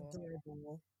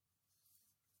 adorable.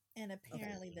 And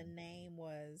apparently the name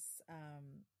was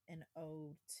an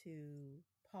ode to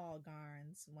Paul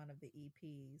Garnes, one of the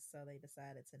EPs. So they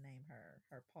decided to name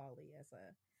her Polly as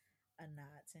a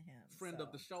nod to him. Friend So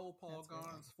of the show, Paul that's good.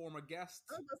 Garnes, former guest.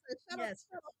 I was gonna say, shout Yes,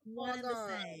 out to one and the Paul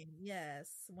Garnes. same. Yes,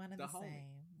 one and The the homie.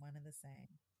 same. One and the same.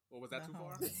 Or was that The too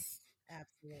far? homie.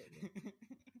 Absolutely.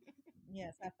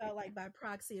 Yes, I felt like by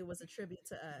proxy it was a tribute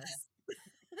to us.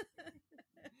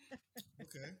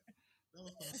 Okay, that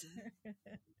was awesome.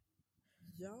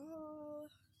 Y'all,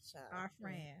 child. Our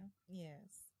friend.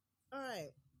 Yes. All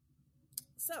right,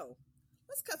 so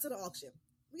let's cut to the auction.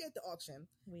 We at the auction.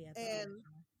 We at the And- auction.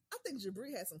 I think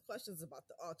Jabri had some questions about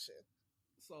the auction.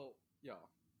 So, y'all,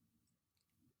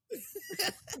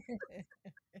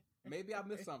 maybe I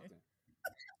missed something,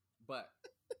 but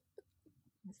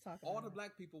Let's talk all about the it.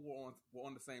 black people were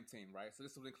on the same team, right? So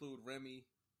this would include Remy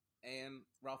and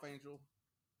Ralph Angel,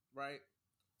 right?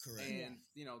 Correct. And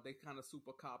they kind of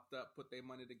super copped up, put their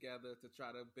money together to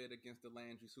try to bid against the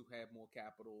Landrys, who had more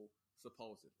capital,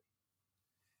 supposedly.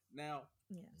 Now,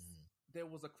 Yes. there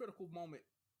was a critical moment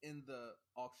in the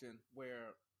auction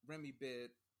where Remy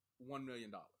bid $1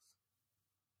 million,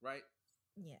 right?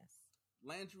 Yes.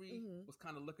 Landry Mhm. was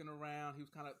kind of looking around. He was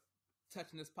kind of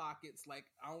touching his pockets, like,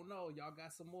 I don't know, y'all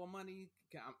got some more money?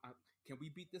 Can we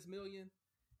beat this million?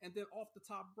 And then off the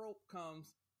top rope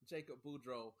comes Jacob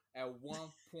Boudreaux at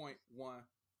 $1.1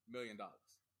 million.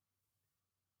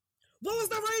 What was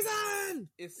the reason?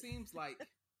 It seems like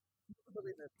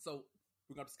So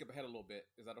we're going to skip ahead a little bit.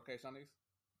 Is that okay, Shanice?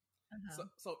 Uh-huh.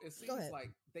 So it seems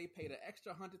like they paid an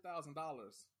extra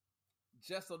 $100,000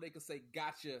 just so they could say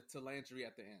gotcha to Landry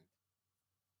at the end.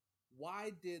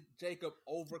 Why did Jacob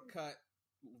overcut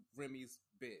Remy's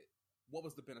bid? What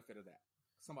was the benefit of that?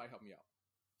 Somebody help me out.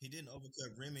 He didn't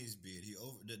overcut Remy's bid.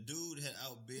 The dude had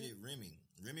outbidded Remy.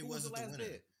 Remy Who wasn't was the winner.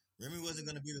 bid? Remy wasn't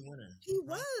going to be the winner. He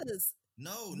was.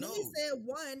 No. He said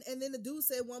 1, and then the dude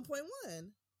said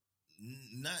 1.1.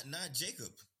 Not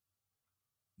Jacob.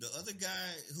 The other guy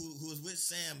who was with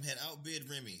Sam had outbid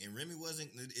Remy, and Remy wasn't.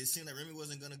 It seemed like Remy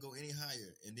wasn't going to go any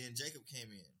higher, and then Jacob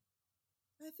came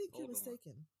in. I think you're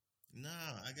mistaken.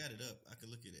 Nah, I got it up. I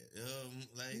can look at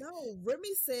it. No,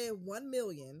 Remy said 1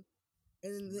 million,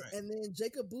 and then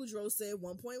Jacob Boudreaux said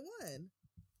 1.1.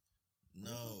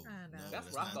 No,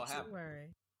 that's what I thought happened.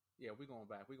 Worry. Yeah, we're going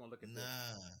back. We're gonna look at this.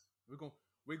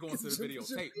 We're going to the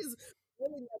videotape.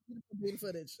 Really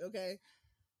footage, okay.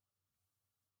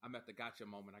 I'm at the gotcha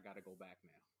moment. I got to go back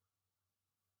now.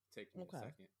 Take me a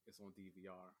second. It's on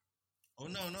DVR. Oh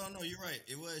no! You're right.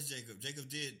 It was Jacob. Jacob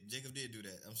did do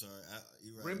that. I'm sorry.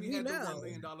 You're right. Remy had the $1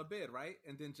 million bid, right?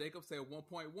 And then Jacob said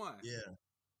 1.1. Yeah.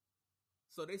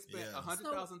 So they spent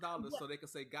 $100,000 so they could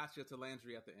say gotcha to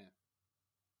Landry at the end.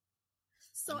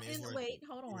 So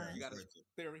hold on. You got a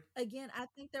theory? Again, I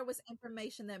think there was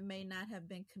information that may not have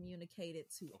been communicated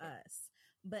to us.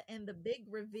 But in the big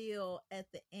reveal at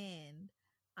the end,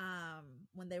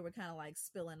 when they were kind of like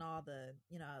spilling all the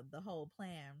whole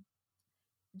plan,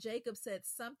 Jacob said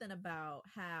something about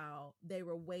how they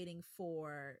were waiting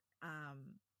for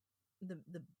the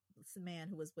man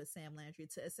who was with Sam Landry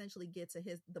to essentially get to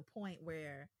the point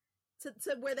where to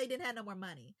where they didn't have no more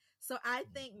money. So I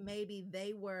think maybe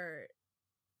they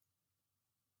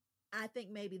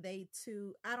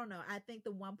too, I don't know. I think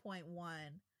the 1.1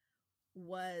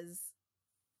 was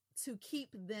to keep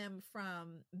them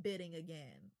from bidding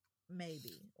again.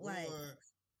 Maybe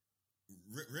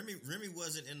Remy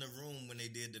wasn't in the room when they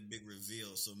did the big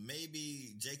reveal, so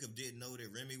maybe Jacob didn't know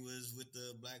that Remy was with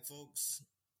the black folks,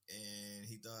 and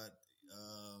he thought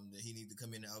that he needed to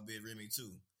come in and outbid Remy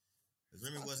too. Because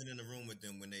Remy wasn't in the room with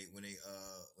them when they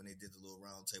did the little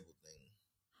round table thing.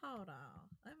 Hold on,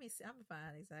 let me see. I'm gonna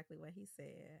find exactly what he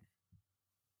said.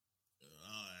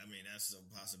 I mean, that's a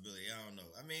possibility. I don't know.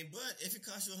 I mean, but if it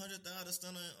costs you $100,000 to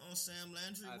stun on Sam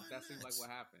Landry, why that not? seems like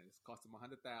what happened. It's cost him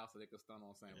 $100,000 so they could stun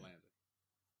on Sam Landry.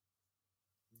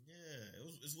 Yeah,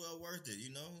 it's well worth it,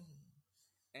 you know.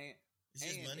 And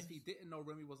if he didn't know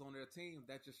Remy was on their team,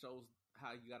 that just shows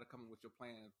how you got to come up with your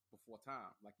plan before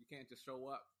time. Like, you can't just show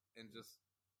up and just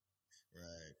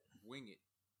wing it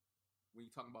when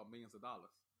you're talking about millions of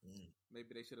dollars.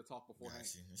 Maybe they should have talked beforehand.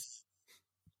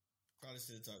 Probably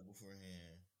should have talked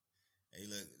beforehand. Hey,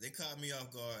 look, they caught me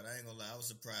off guard. I ain't gonna lie, I was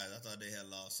surprised. I thought they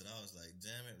had lost it. I was like,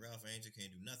 damn it, Ralph Angel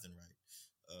can't do nothing right.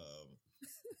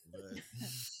 But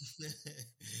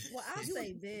well, I'll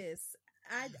say this.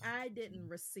 I didn't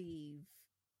receive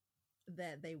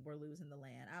that they were losing the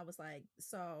land. I was like,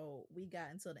 so we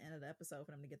got until the end of the episode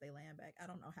for them to get their land back. I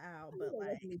don't know how, but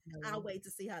like, I'll wait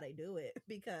to see how they do it,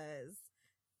 because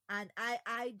I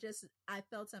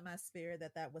felt in my spirit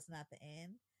that was not the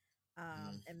end.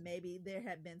 And maybe there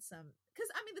had been some, because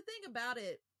I mean, the thing about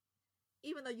it,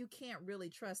 even though you can't really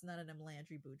trust none of them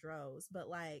Landry Boudreaux, but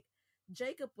like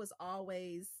Jacob was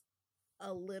always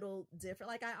a little different.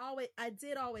 Like I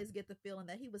did always get the feeling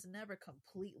that he was never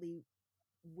completely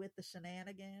with the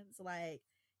shenanigans. Like,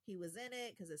 he was in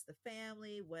it because it's the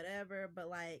family, whatever, but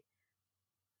like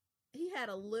he had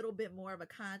a little bit more of a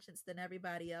conscience than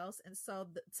everybody else. And so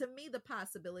to me, the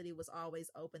possibility was always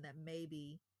open that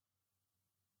maybe,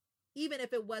 even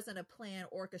if it wasn't a plan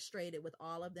orchestrated with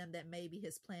all of them, that maybe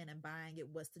his plan in buying it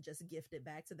was to just gift it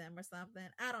back to them or something.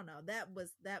 I don't know. That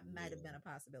might have been a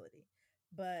possibility.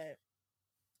 But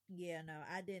yeah, no,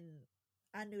 I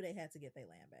knew they had to get their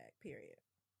land back, period.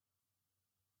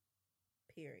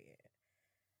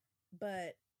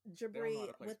 But Jabri,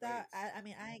 without, I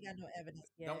mean, I ain't got no evidence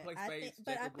yet. Don't play spades.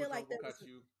 But I feel like will cut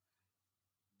you.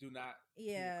 Do not.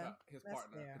 Yeah, cut his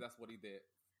partner, because that's what he did.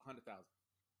 100,000.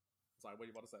 Sorry, what are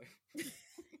you about to say?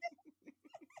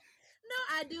 No,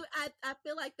 I do. I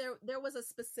feel like there was a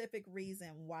specific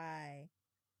reason why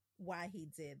he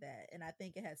did that, and I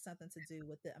think it had something to do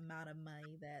with the amount of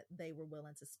money that they were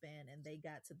willing to spend, and they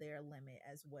got to their limit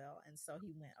as well, and so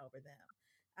he went over them.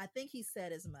 I think he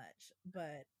said as much,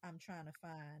 but I'm trying to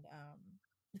find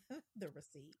the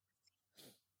receipt.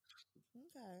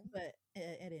 Okay, but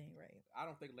at any rate, I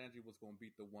don't think Landry was going to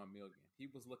beat the 1 million.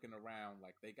 He was looking around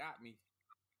like, they got me.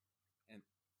 And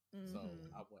so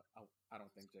I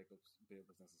don't think Jacob's bid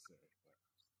was necessary.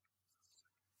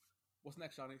 What's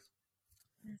next, Shanice?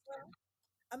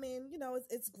 I mean,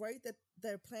 it's great that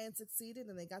their plan succeeded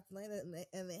and they got the land,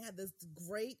 and they had this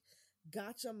great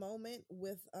gotcha moment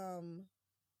with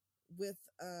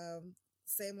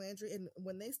Sam Landry, and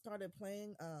when they started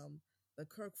playing the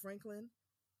Kirk Franklin,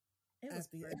 It was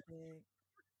at the end, perfect.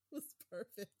 it was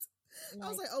perfect. I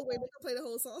was like, oh wait, they can play the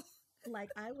whole song. Like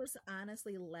I was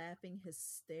honestly laughing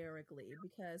hysterically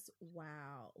because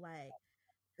wow, like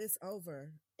It's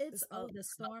over. it's over. the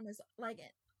storm is like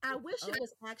I wish it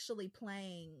was actually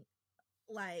playing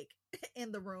like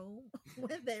in the room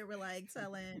when they were like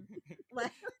telling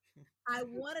like I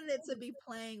wanted it to be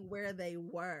playing where they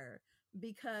were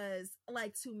because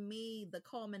like to me the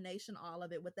culmination all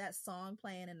of it with that song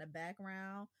playing in the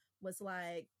background was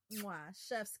like mwah,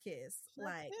 chef's kiss.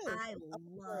 Like kiss. I It's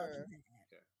love over. that.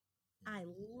 I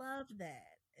love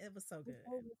that. It was so good. It's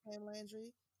over, Sam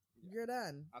Landry. You're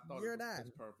done. I thought You're it was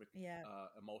done. perfect. Yeah.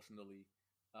 Emotionally,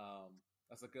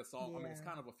 that's a good song. I mean, it's Yeah.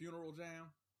 kind of a funeral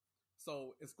jam,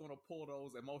 so it's gonna pull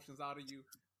those emotions out of you.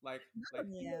 Like Yeah.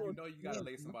 you know, you gotta Yeah.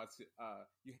 lay somebody.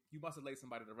 You must have laid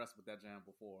somebody to rest with that jam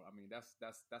before. I mean, that's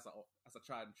a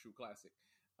tried and true classic.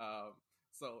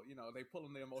 So they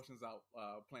pulling the emotions out,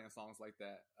 playing songs like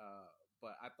that.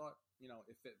 But I thought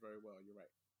it fit very well. You're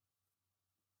right.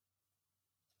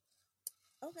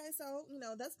 Okay, so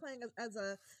that's playing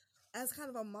as kind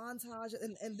of a montage,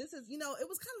 and this is it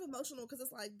was kind of emotional because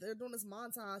it's like they're doing this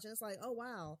montage, and it's like, oh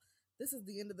wow, this is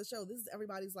the end of the show. This is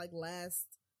everybody's like last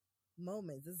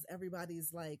moment. This is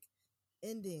everybody's like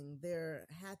ending, their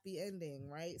happy ending,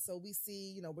 right? So we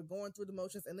see, we're going through the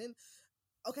motions, and then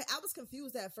okay, I was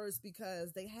confused at first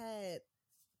because they had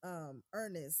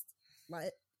Ernest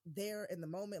like there in the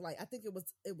moment. Like I think it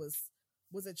was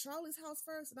it Charlie's house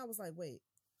first, and I was like, wait.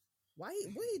 What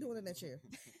are you doing in that chair?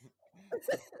 He's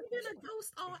been a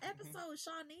ghost all episode,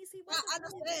 Shawneese. He wasn't I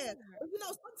understand. really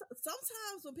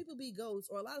Sometimes when people be ghosts,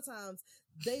 or a lot of times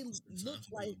they look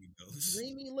like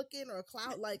dreamy looking or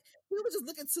cloud. Like we were just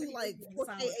looking too like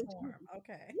 4K HD.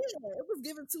 Okay. Yeah, it was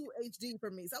given too HD for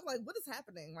me. So I'm like, what is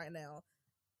happening right now?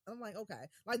 I'm like, okay.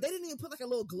 Like they didn't even put like a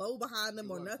little glow behind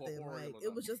them or nothing. Like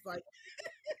it was just like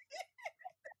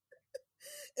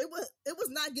it was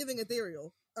not giving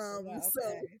ethereal. Wow, So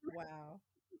wow.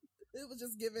 It was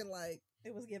just giving like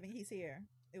it was giving he's here.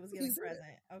 It was giving present.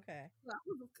 Here. Okay. I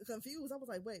was confused. I was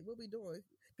like, wait, what we doing?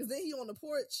 Because then he on the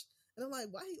porch, and I'm like,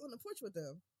 why he on the porch with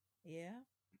them? Yeah.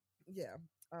 Yeah.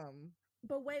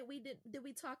 But wait, did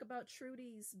we talk about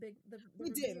Trudy's the we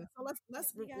didn't. So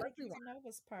let's rewind.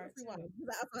 Nova's part too. I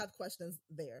also have questions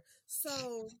there.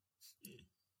 So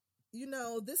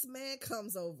this man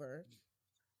comes over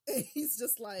and he's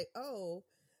just like, oh,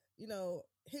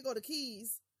 here go the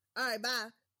keys. All right, bye.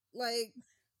 Like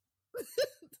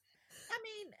I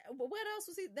mean, what else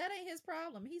was he? That ain't his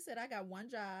problem. He said, I got one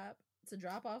job to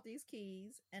drop off these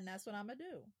keys, and that's what I'm gonna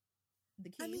do. The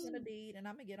keys and the deed, and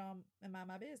I'm gonna get on and mind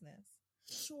my business.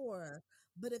 Sure.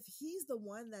 But if he's the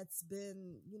one that's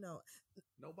been,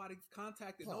 nobody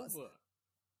contacted Nova.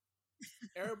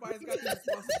 Everybody's got these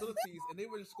responsibilities, and they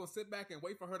were just gonna sit back and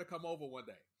wait for her to come over one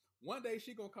day. One day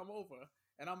she gonna come over,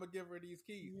 and I'm gonna give her these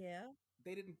keys. Yeah.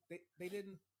 They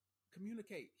didn't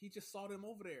communicate. He just saw them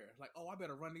over there. Like, oh, I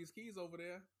better run these keys over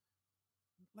there.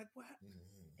 Like what?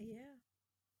 Yeah.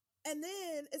 And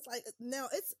then it's like now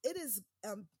it is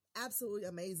absolutely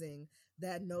amazing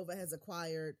that Nova has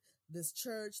acquired this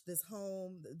church, this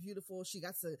home, beautiful. She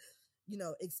got to,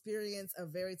 experience a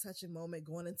very touching moment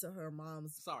going into her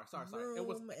mom's sorry. room. It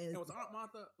was Aunt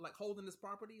Martha like holding this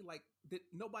property. Like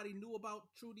nobody knew about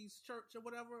Trudy's church or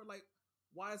whatever. Like,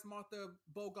 why is Martha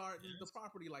Bogart the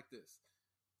property like this?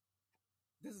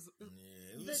 This is it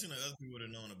was other people would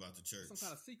have known about the church. Some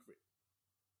kind of secret.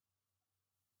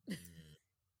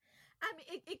 I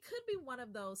mean, it could be one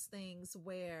of those things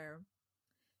where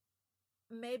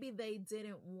maybe they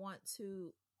didn't want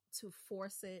to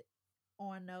force it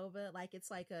on Nova. Like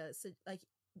it's like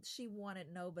she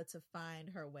wanted Nova to find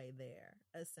her way there,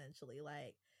 essentially.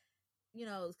 Like,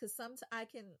 because sometimes I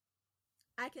can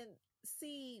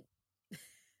see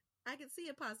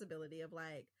a possibility of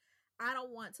like, I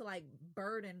don't want to like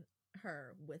burden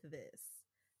her with this.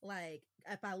 Like,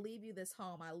 if I leave you this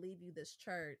home, I leave you this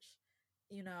church,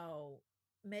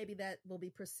 maybe that will be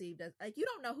perceived as like, you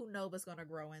don't know who Nova's going to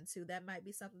grow into. That might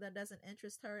be something that doesn't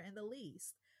interest her in the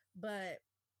least. But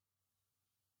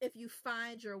if you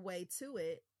find your way to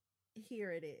it,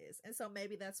 here it is. And so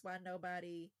maybe that's why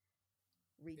nobody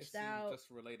reached out. Just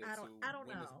related I don't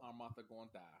when know. Is Aunt Martha going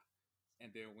to die?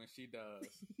 And then when she does,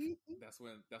 that's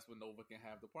when Nova can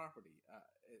have the property.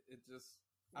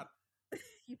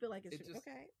 You feel like it should.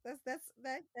 Okay, that could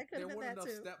there have been weren't that enough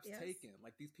too. steps Yes. taken.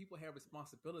 Like, these people have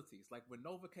responsibilities. Like, when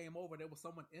Nova came over, there was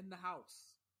someone in the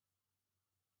house.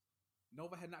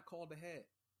 Nova had not called ahead.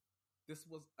 This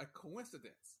was a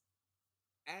coincidence,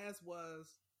 as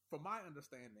was, from my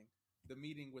understanding, the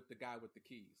meeting with the guy with the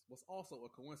keys was also a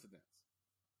coincidence.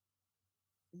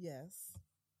 Yes.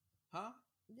 Huh?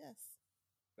 Yes.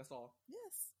 That's all.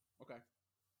 Yes. Okay.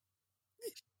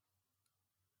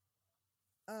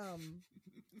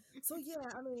 So yeah,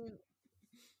 I mean,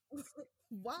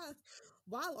 while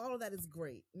all of that is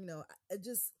great,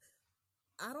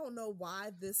 I don't know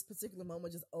why this particular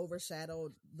moment just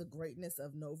overshadowed the greatness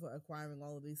of Nova acquiring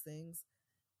all of these things.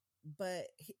 But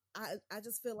I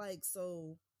just feel like,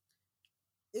 so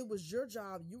it was your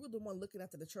job. You were the one looking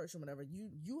after the church or whatever.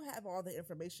 You have all the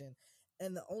information,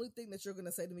 and the only thing that you're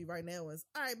gonna say to me right now is,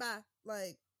 "All right, bye."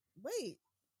 Like, wait,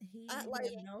 He had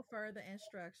no further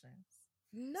instructions.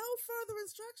 No further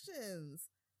instructions.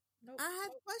 Nope. I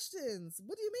have questions.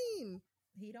 What do you mean?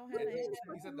 He don't have an answer.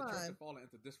 He said the church had fallen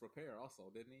into disrepair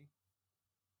also, didn't he?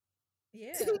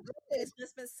 Yeah. He did. It's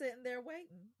just been sitting there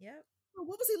waiting. Yep.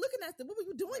 What was he looking after? What were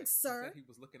you doing, Right. sir? He said he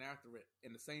was looking after it.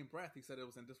 In the same breath, he said it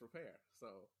was in disrepair.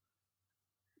 So,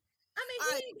 I mean,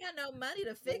 he ain't got no money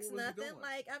to fix what was he nothing. doing?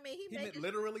 Like, I mean, he meant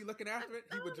literally looking after it.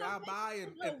 He would drive by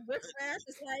and whiplash.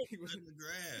 It's like he was in the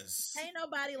grass. ain't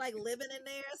nobody like living in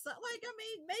there. So, like, I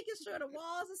mean, making sure the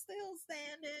walls are still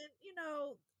standing.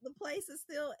 The place is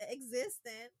still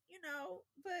existing.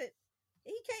 But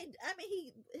he can't. I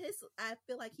mean, I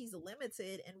feel like he's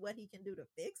limited in what he can do to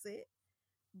fix it.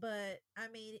 But I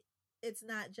mean, it's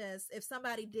not just, if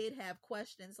somebody did have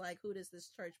questions like, who does this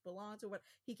church belong to? What,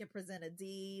 he can present a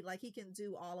deed, like he can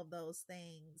do all of those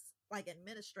things, like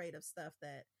administrative stuff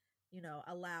that,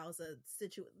 allows a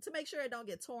to make sure it don't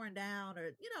get torn down,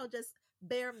 or, just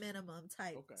bare minimum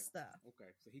type stuff.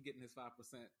 Okay. So he getting his 5%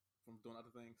 from doing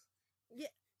other things? Yeah.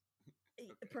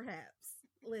 Okay. Perhaps.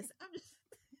 Listen,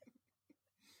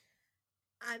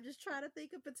 I'm just trying to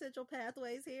think of potential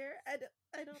pathways here. I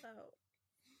don't know.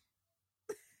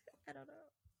 I don't know.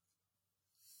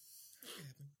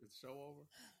 Is the show over?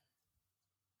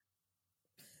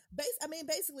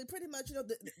 Basically, pretty much,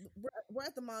 we're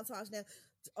at the montage now.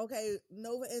 Okay,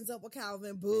 Nova ends up with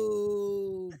Calvin.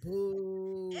 Boo,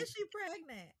 boo. Is she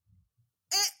pregnant?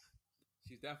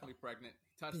 She's definitely pregnant.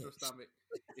 He touched her stomach.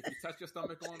 If you touch your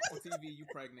stomach on TV, you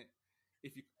pregnant.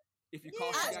 If you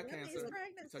call she got cancer, you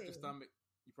touch your stomach,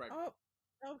 you pregnant.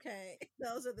 Oh, okay.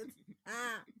 Those are the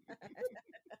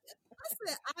I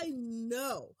said, I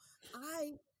know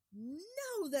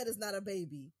that is not a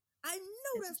baby. I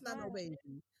know that's not no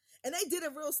baby. And they did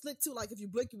it real slick too. Like, if you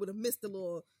blink, you would have missed the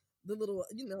little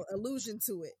allusion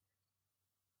to it.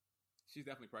 She's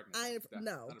definitely pregnant.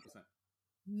 No, 100%.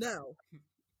 No.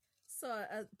 So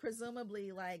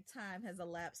presumably, like, time has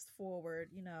elapsed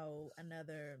forward,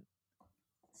 another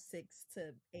 6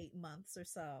 to 8 months or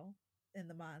so in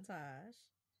the montage.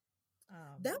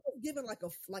 That was given like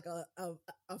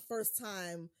a first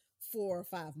time 4 or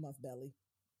 5 month belly.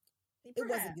 Perhaps, it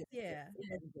wasn't given. Yeah. It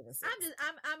wasn't given.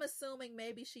 I'm assuming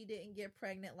maybe she didn't get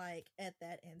pregnant like at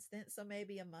that instant, so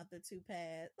maybe a month or two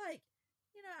passed. Like,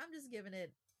 I'm just giving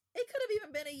it. It could have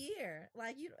even been a year.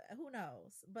 Like, who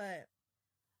knows? But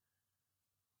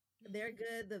they're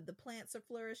good. The plants are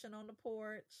flourishing on the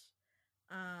porch.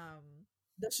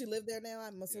 Does she live there now?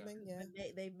 I'm assuming. Yeah.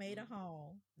 They've made a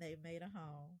home. They've made a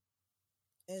home.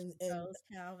 And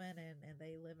Calvin and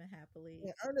they living happily.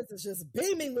 And Ernest is just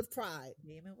beaming with pride.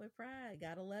 Beaming with pride.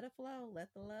 Gotta let it flow.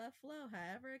 Let the love flow.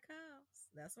 However it comes.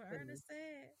 That's what Ernest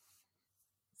said.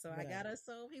 So I gotta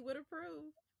assume he would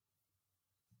approve.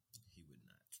 He would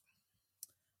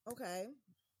not. Okay.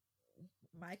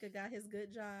 Micah got his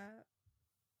good job.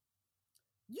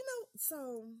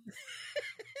 So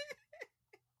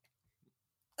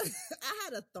I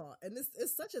had a thought, and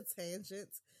it's such a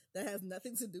tangent that has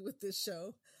nothing to do with this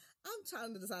show. I'm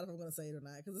trying to decide if I'm going to say it or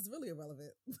not because it's really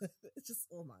irrelevant. It's just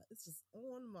on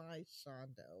my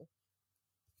shondo.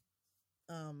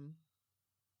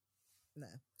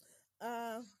 Nah. Come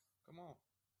on. Come on.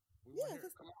 Yeah.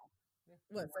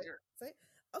 What? Say.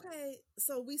 Okay,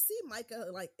 so we see Micah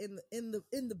like in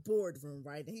the boardroom,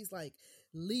 right? And he's like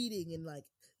leading and like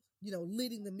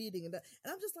leading the meeting, and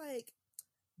I'm just like,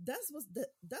 that's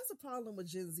a problem with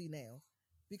Gen Z now,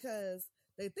 because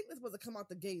they think they're supposed to come out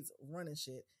the gates running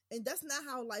shit, and that's not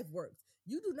how life works.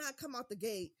 You do not come out the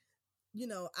gate,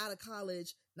 out of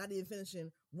college, not even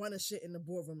finishing, running shit in the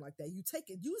boardroom like that. You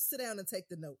sit down and take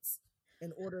the notes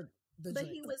and order the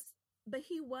drink. But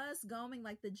he was going,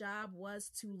 like, the job was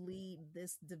to lead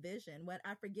this division.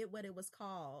 I forget what it was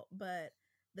called, but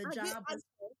the job was.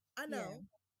 I know.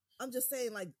 I'm just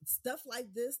saying, like, stuff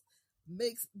like this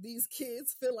makes these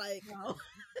kids feel like No,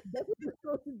 that's what they're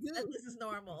supposed to do. this is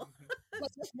normal.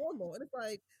 Like, that's normal. And it's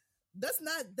like, that's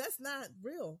not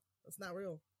real. That's not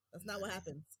real. That's not what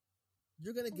happens.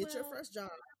 You're going to get your Well- first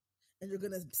job and you're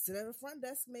going to sit at a front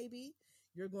desk maybe.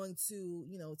 You're going to,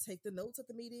 take the notes at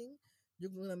the meeting. You're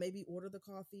going to maybe order the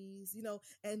coffees,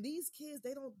 and these kids,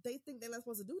 they think they're not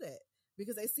supposed to do that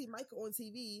because they see Micah on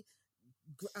TV,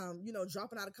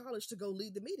 dropping out of college to go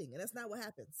lead the meeting. And that's not what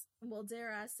happens. Well,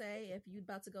 dare I say, if you're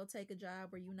about to go take a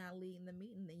job where you're not leading the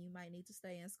meeting, then you might need to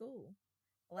stay in school.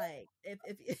 Like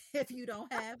if you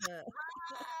don't have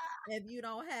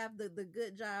the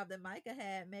good job that Micah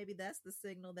had, maybe that's the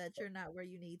signal that you're not where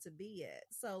you need to be at.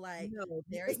 So like,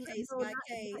 very case by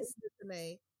case.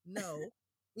 No.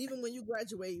 Even when you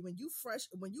graduate, when you fresh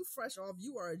off,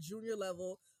 you are a junior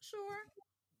level. Sure.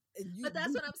 But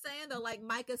that's what I'm saying though. Like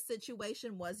Micah's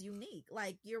situation was unique.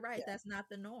 Like you're right, that's not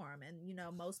the norm. And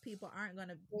most people aren't going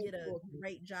to get a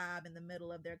great job in the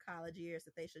middle of their college years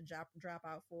that they should drop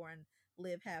out for and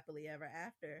live happily ever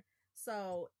after.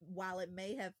 So while it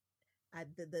may have,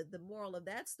 the moral of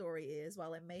that story is,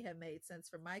 while it may have made sense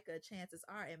for Micah, chances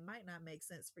are it might not make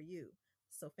sense for you.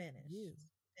 So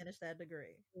finish that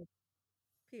degree.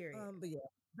 Period. But yeah,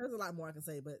 there's a lot more I can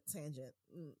say, but tangent.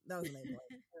 That was the main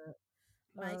one.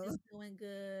 Mike is doing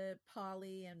good.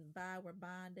 Polly and Vi were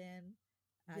bonding.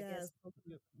 I guess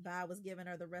Vi was giving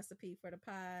her the recipe for the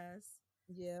pies.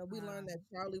 Yeah, we learned that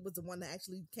Charlie was the one that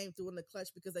actually came through in the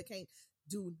clutch because they can't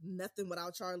do nothing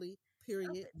without Charlie.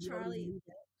 Period. Charlie,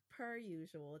 per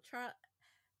usual.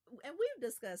 And we've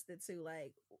discussed it too.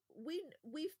 Like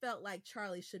we felt like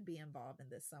Charlie should be involved in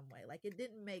this some way. Like it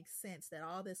didn't make sense that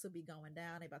all this would be going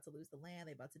down. They about to lose the land.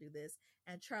 They about to do this,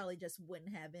 and Charlie just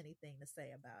wouldn't have anything to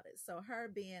say about it. So her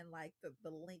being like the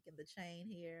link in the chain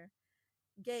here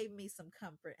gave me some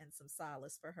comfort and some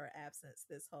solace for her absence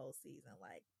this whole season.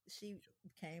 Like she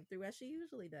came through as she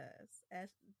usually does,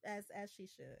 as she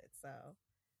should. So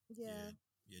yeah.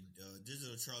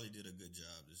 Digital Charlie did a good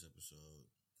job this episode.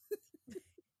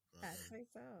 I think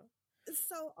so.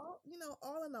 So all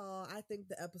in all, I think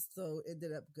the episode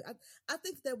ended up good. I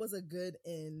think there was a good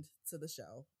end to the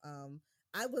show.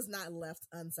 I was not left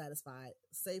unsatisfied,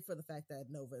 save for the fact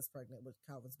that Nova is pregnant with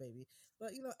Calvin's baby.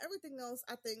 But everything else,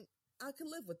 I think I could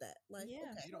live with that. Like, yeah.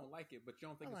 Okay. You don't like it, but you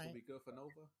don't think it's gonna be good for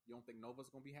Nova? You don't think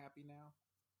Nova's gonna be happy now?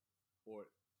 Or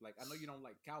like, I know you don't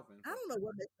like Calvin. I don't know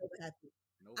what makes Nova happy.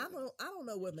 Nova. I don't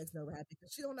know what makes Nova happy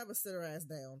because she don't ever sit her ass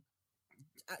down.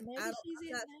 I'm not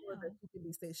sure that she can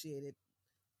be satiated.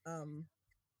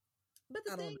 But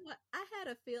the thing, I had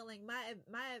a feeling my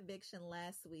eviction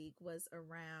last week was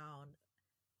around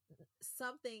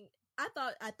something. I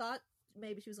thought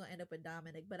maybe she was going to end up with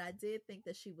Dominic, but I did think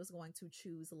that she was going to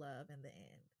choose love in the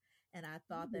end. And I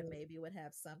thought that maybe it would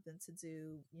have something to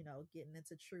do, getting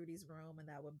into Trudy's room, and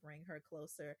that would bring her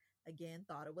closer. Again,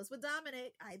 thought it was with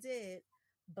Dominic. I did,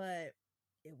 but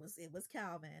it was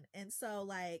Calvin. And so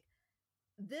like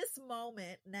this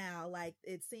moment now, like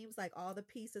it seems like all the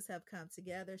pieces have come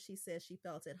together. She says she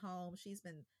felt at home. She's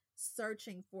been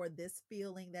searching for this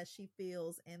feeling that she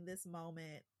feels in this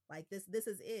moment. Like this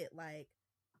is it. Like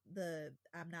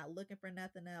I'm not looking for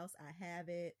nothing else. I have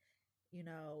it,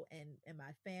 and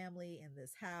my family in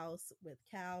this house with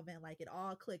Calvin, like it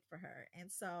all clicked for her.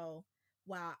 And so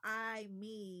while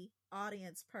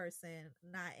audience person,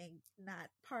 not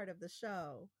part of the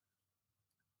show,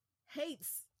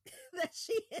 hates that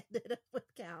she ended up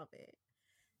with Calvin,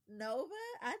 Nova,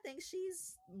 I think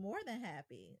she's more than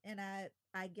happy. And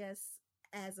I guess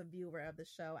as a viewer of the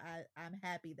show, I'm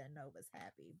happy that Nova's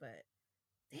happy, but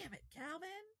damn it, Calvin,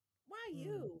 why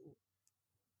you?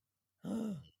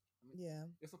 Yeah.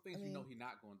 There's some things he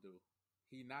not gonna do.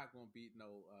 He not gonna beat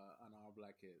no unarmed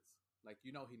black kids. Like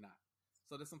he not.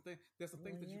 So there's some things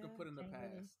that you can put in the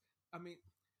past. I mean,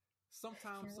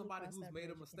 sometimes somebody who's made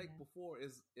a mistake before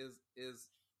is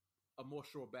a more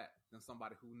sure bet than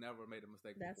somebody who never made a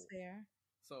mistake before. That's fair.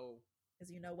 So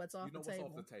because what's off the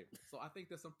table. So I think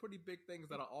there's some pretty big things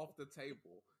that are off the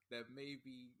table that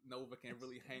maybe Nova can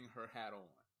really hang her hat on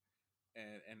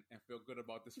and feel good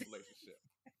about this relationship.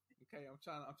 Okay, I'm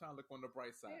trying to look on the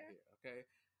bright side here. Okay,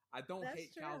 I don't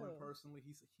hate Calvin personally.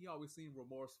 He always seemed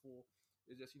remorseful.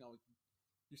 It's just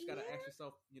you just gotta ask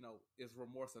yourself, is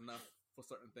remorse enough for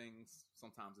certain things?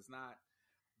 Sometimes it's not,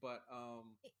 but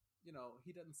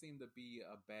he doesn't seem to be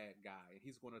a bad guy, and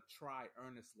he's going to try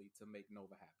earnestly to make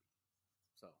Nova happy.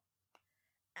 So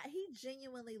he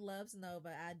genuinely loves Nova.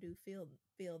 I do feel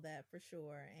that for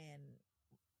sure, and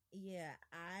anyway,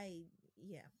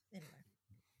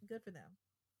 good for them.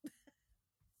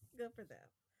 Good for them.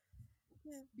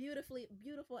 Yeah.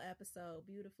 Beautiful episode,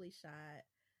 beautifully shot,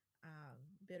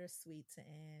 bittersweet to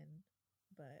end,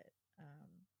 but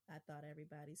I thought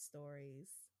everybody's stories,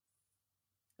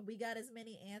 we got as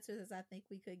many answers as I think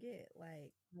we could get.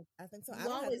 Like, I think so. you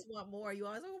always want more. You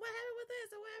always, well, what happened with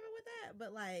this and what happened with that?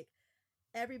 But like,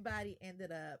 everybody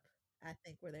ended up, I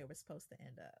think, where they were supposed to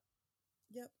end up.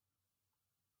 Yep.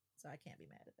 So I can't be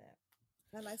mad at that.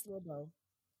 A nice little bow.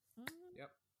 Mm-hmm.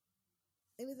 Yep.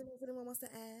 Anything else anyone wants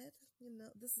to add? You know,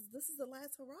 this is the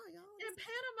last hurrah, y'all. And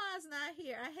Panama's not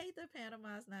here. I hate that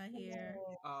Panama's not here.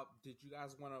 Did you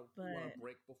guys want to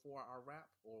break before our wrap,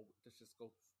 or let's just go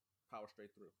power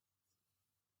straight through?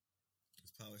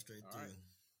 Let's power straight All through. right.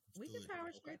 We can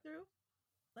power straight through.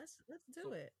 Let's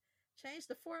do it. Change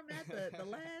the format. The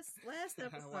last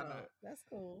episode. That's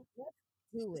cool. Let's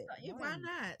do it. Why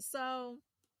not? So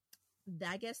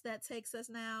I guess that takes us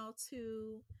now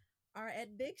to our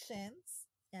addictions.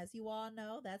 As you all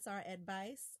know, that's our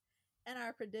advice and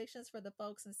our predictions for the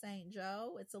folks in St.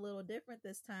 Joe. It's a little different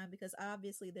this time because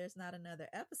obviously there's not another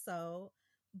episode,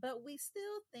 but we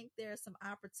still think there are some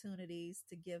opportunities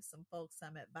to give some folks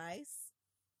some advice,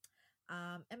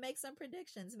 and make some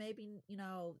predictions. Maybe,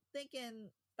 thinking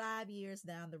 5 years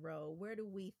down the road, where do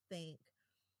we think,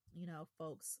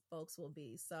 folks will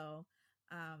be? So,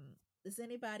 does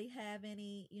anybody have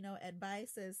any,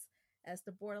 advice as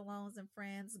the Borderlones and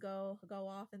friends go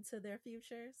off into their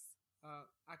futures?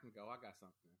 I can go. I got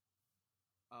something.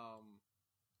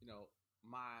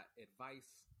 My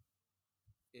advice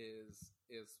is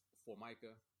for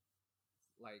Micah.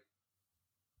 Like,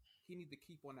 he need to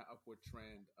keep on that upward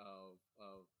trend of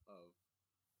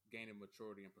gaining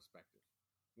maturity and perspective.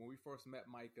 When we first met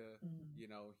Micah, he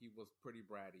was pretty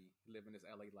bratty, living his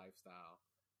LA lifestyle.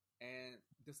 And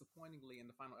disappointingly, in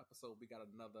the final episode, we got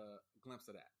another glimpse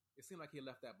of that. It seemed like he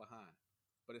left that behind,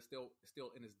 but it's still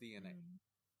in his DNA.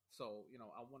 So,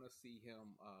 I want to see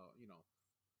him,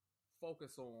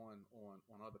 focus on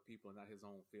other people and not his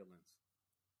own feelings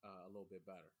a little bit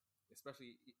better.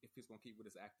 Especially if he's going to keep with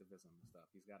his activism and stuff.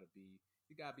 He's got to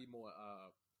be more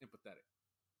empathetic.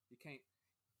 He can't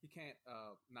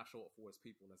not show up for his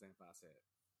people, as Anfi said.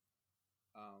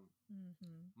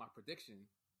 My prediction,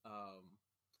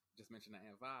 just mentioned that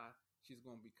Anvi, she's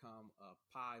going to become a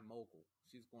pie mogul.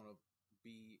 She's going to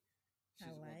be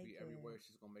everywhere.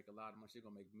 She's going to make a lot of money. She's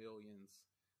going to make millions.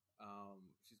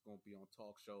 She's going to be on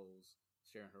talk shows,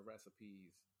 sharing her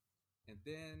recipes. And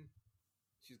then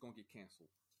she's going to get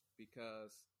canceled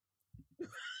because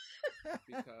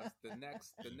the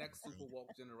next super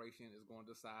woke generation is going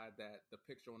to decide that the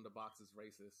picture on the box is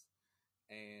racist,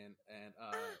 and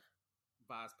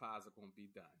Vaz Pies are going to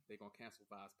be done. They're going to cancel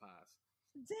Vaz Pies.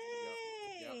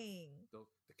 Dang. Yep.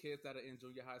 The kids that are in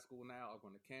junior high school now are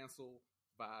going to cancel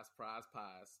Vaz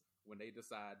Pies when they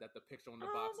decide that the picture on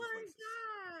the box is racist.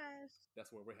 Gosh.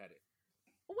 That's where we're headed.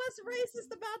 What's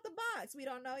racist about the box? We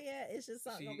don't know yet. It's just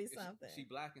going to be something. She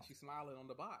black and she's smiling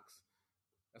on the box.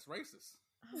 That's racist.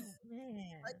 Oh,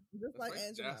 man. Just like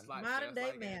Angela. Modern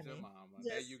day man.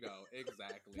 There you go.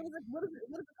 Exactly. What is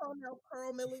it called now?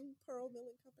 Pearl Milling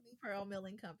Company? Pearl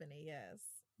Milling Company, yes.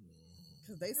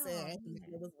 Because they said Anthony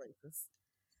was racist.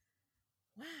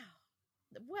 Wow.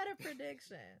 What a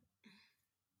prediction.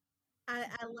 I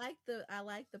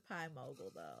like the pie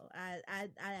mogul though. I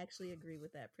actually agree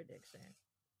with that prediction.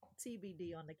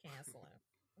 TBD on the canceling.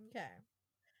 Okay.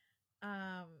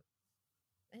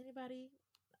 Anybody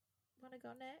want to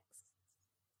go next?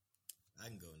 I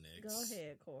can go next. Go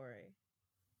ahead, Corey.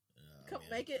 Come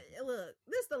make it. Look,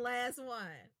 this is the last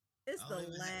one. It's the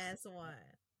last one.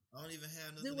 I don't even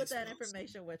have nothing. Do with that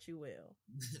information what you will.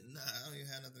 Nah, I don't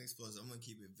even have nothing explosive. I'm gonna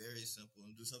keep it very simple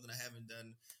and do something I haven't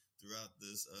done throughout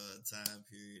this time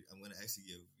period. I'm gonna actually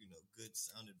give good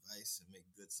sound advice and make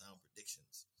good sound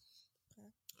predictions.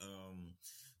 Okay.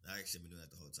 I actually been doing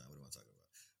that the whole time. What am I talking about?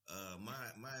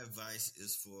 My advice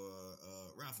is for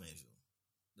Ralph Angel.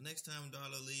 The next time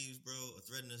Darla leaves, bro, or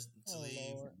threatens to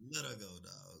leave, Lord, let her go,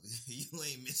 dog. You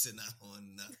ain't missing out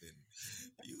on nothing.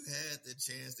 You had the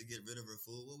chance to get rid of her,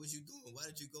 fool. What was you doing? Why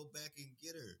did you go back and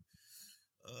get her?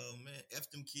 Man,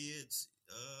 F them kids.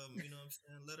 You know what I'm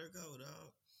saying? Let her go,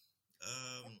 dog.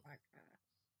 Oh my God.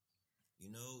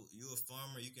 You're a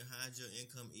farmer. You can hide your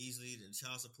income easily. The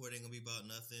child support ain't gonna be about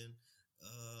nothing.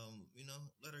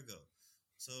 Let her go.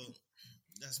 So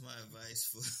that's my advice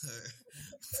for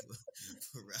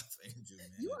Ralph Angel,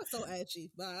 man. You are so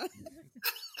edgy. Bye.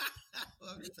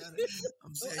 I'm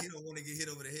saying he don't want to get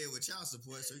hit over the head with child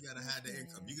support, so you got to hide the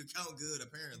income. You can count good,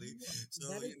 apparently.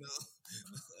 So,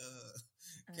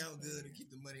 count good and keep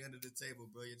the money under the table,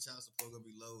 bro. Your child support going to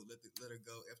be low. Let her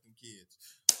go. F them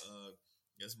kids.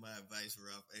 That's my advice for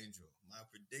Ralph Angel. My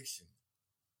prediction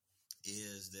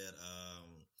is that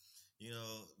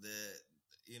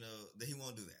that he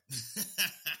won't do that.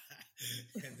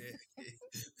 And that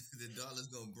the Darla's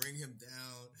gonna bring him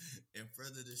down and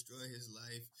further destroy his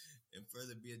life and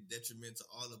further be a detriment to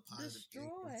all the positive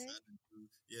things he's trying to do.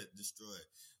 Yeah, destroy.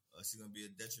 She's gonna be a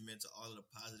detriment to all of the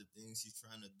positive things he's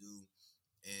trying to do.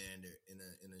 And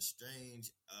in a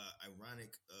strange,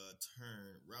 ironic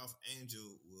turn, Ralph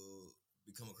Angel will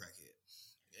become a crackhead.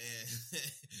 And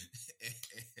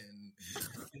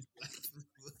his life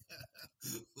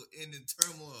will end in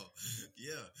turmoil.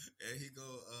 Yeah, and he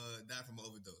go die from an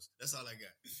overdose. That's all I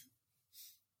got.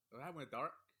 Well, that went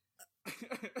dark.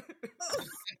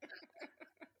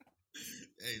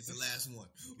 Hey, it's the last one.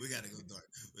 We gotta go dark.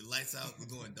 With lights out, we're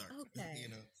going dark. Okay.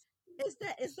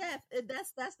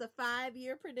 That's the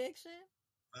 5-year prediction?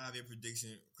 5-year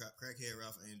prediction. Crackhead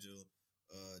Ralph Angel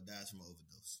dies from an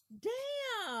overdose.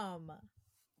 Damn.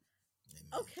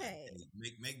 Okay.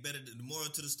 Make better. The moral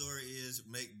to the story is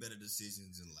make better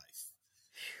decisions in life.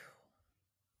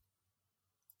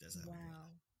 That's how.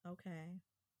 Wow. Okay.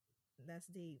 That's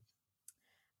deep.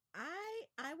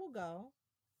 I will go.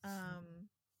 I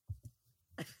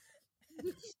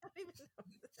don't even know.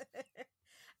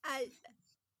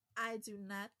 I do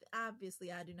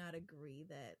not agree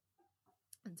that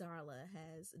Darla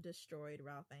has destroyed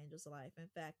Ralph Angel's life. In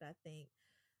fact, I think,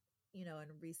 in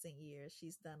recent years,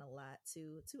 she's done a lot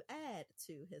to add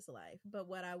to his life. But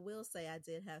what I will say, I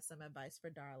did have some advice for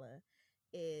Darla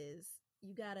is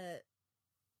you gotta,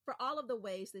 for all of the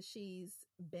ways that she's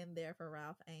been there for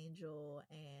Ralph Angel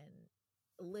and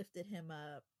lifted him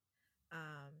up,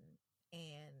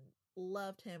 and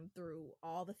loved him through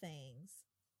all the things,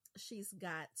 she's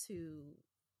got to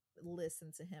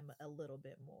listen to him a little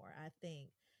bit more. I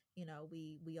think,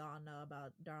 we all know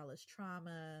about Darla's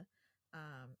trauma,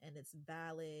 and it's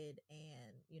valid,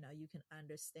 and you can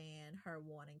understand her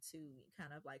wanting to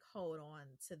kind of like hold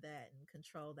on to that and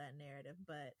control that narrative.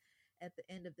 But at the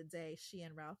end of the day, she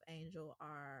and Ralph Angel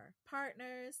are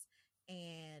partners,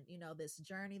 and this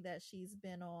journey that she's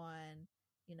been on,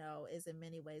 is in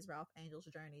many ways Ralph Angel's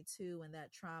journey too, and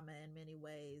that trauma, in many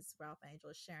ways Ralph Angel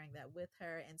is sharing that with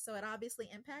her, and so it obviously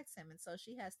impacts him, and so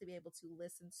she has to be able to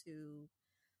listen to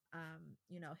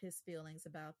his feelings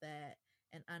about that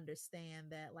and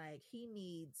understand that like he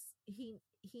needs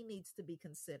to be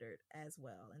considered as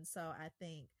well. And so I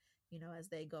think, as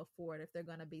they go forward, if they're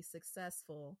going to be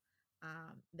successful,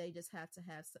 they just have to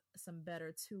have some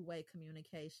better two-way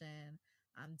communication.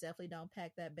 Definitely don't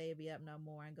pack that baby up no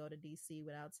more and go to DC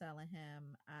without telling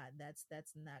him. That's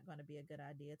not going to be a good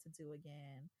idea to do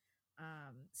again.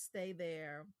 Stay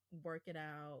there, work it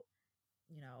out,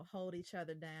 hold each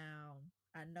other down.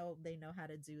 I know they know how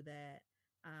to do that.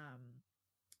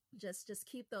 Just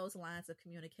keep those lines of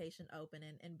communication open,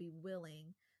 and be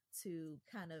willing to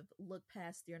kind of look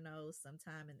past your nose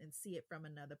sometime and see it from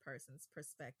another person's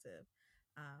perspective.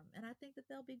 And I think that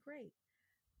they'll be great.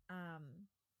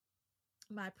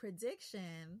 My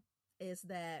prediction is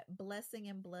that Blessing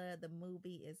in Blood, the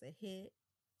movie, is a hit.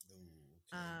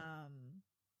 Okay.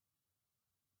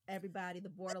 Everybody, the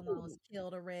Borderlands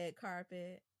killed a red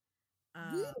carpet.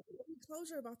 We didn't get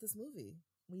closure about this movie.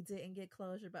 We didn't get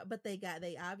closure, but they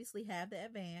obviously have the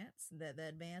advance. The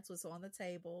advance was on the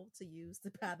table to use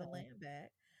to buy the land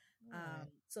back. Right.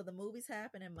 So the movie's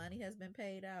happening, money has been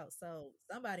paid out. So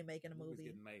somebody making a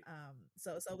movie.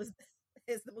 So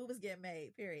it's the movie's getting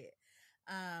made, period.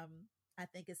 I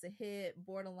think it's a hit.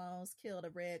 Borderlands killed a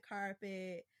red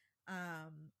carpet.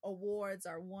 Awards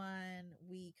are won.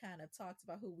 We kind of talked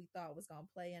about who we thought was going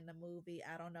to play in the movie.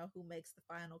 I don't know who makes the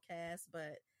final cast,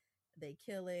 but they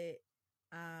kill it.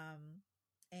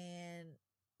 And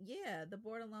yeah, the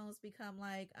Borderlands become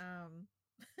like,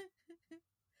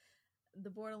 the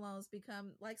Borderlands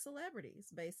become like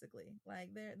celebrities, basically.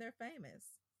 Like they're famous.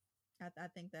 I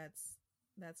think that's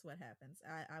what happens.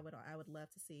 I would love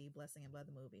to see Blessing in Blood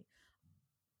the movie.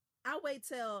 I'll wait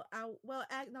till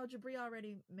Jabri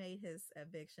already made his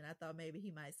eviction. I thought maybe he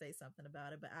might say something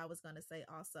about it, but I was going to say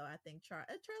also, I think Charlie,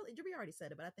 Jabri already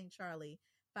said it, but I think Charlie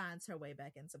finds her way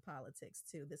back into politics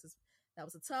too. That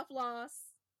was a tough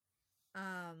loss.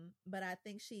 But I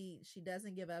think she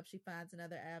doesn't give up. She finds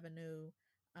another avenue.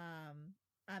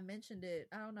 I mentioned it.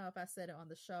 I don't know if I said it on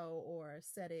the show or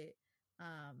said it,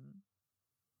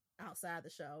 outside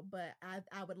the show, but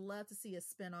I would love to see a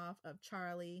spinoff of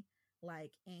Charlie,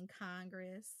 like in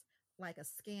Congress, like a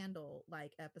scandal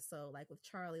like episode, like with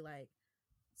Charlie like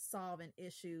solving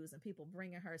issues and people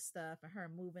bringing her stuff and her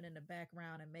moving in the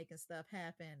background and making stuff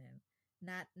happen and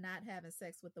not having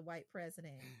sex with the white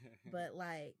president, but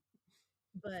like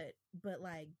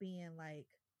being like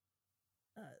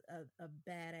a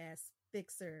badass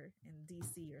fixer in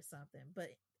DC or something, but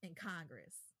in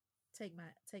Congress. Take my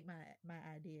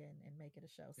idea and make it a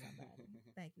show somebody.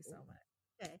 Thank you so much.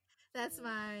 Okay. That's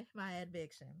my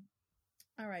addiction.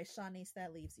 All right, Shawnice,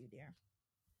 that leaves you, dear.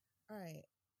 All right.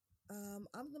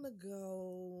 I'm gonna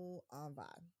go on Vi.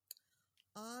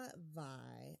 On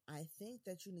Vi, I think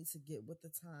that you need to get with the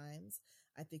times.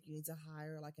 I think you need to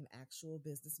hire like an actual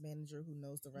business manager who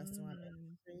knows the restaurant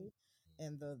industry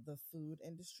and the food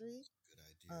industry.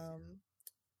 Good idea.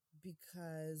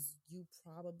 Because you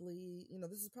probably,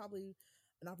 this is probably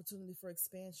an opportunity for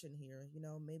expansion here.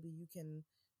 Maybe you can,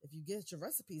 if you get your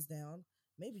recipes down,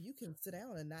 maybe you can sit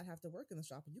down and not have to work in the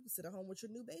shop, and you can sit at home with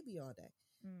your new baby all day.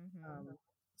 Mm-hmm.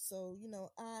 So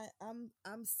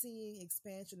I'm seeing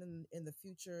expansion in the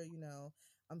future.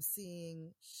 I'm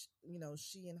seeing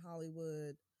she in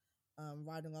Hollywood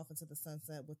riding off into the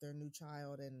sunset with their new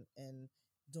child and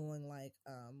doing like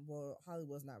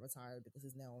Hollywood's not retired because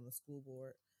he's now on the school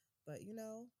board, but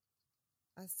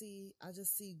I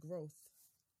just see growth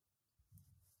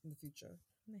in the future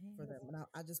for them. And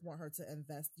I just want her to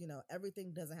invest.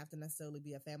 Everything doesn't have to necessarily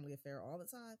be a family affair all the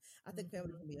time. I think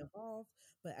family can be involved,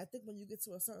 but I think when you get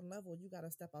to a certain level, you got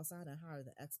to step outside and hire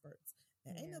the experts.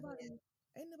 And ain't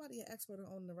nobody an expert on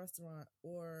owning the restaurant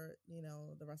or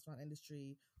the restaurant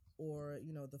industry or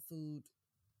the food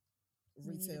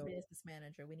retail. We need a business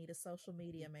manager. We need a social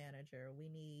media manager. We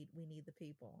need the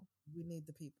people. We need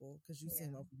the people because you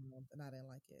seem overwhelmed and I didn't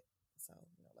like it. So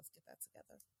let's get that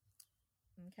together.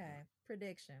 Okay.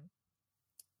 Prediction.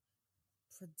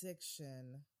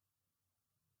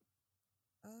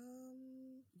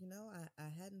 I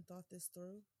hadn't thought this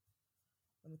through.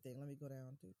 Let me think. Let me go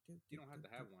down. You don't have to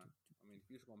have one. I mean, if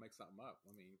you're just gonna make something up, I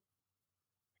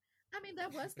mean,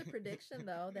 that was the prediction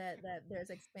though, that there's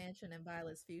expansion in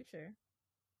Violet's future.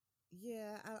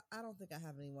 Yeah, I don't think I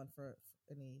have anyone for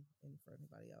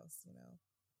anybody else.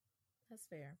 That's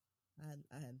fair. I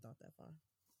hadn't thought that far.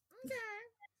 Okay.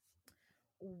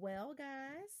 Well,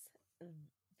 guys,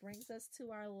 brings us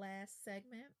to our last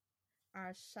segment,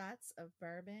 our shots of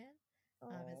bourbon.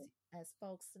 As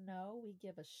folks know, we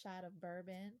give a shot of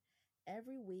bourbon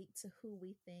every week to who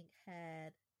we think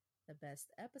had the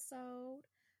best episode.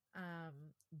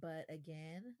 But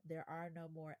again, there are no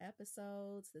more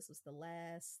episodes. This was the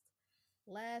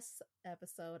last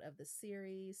episode of the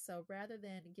series. So rather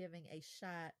than giving a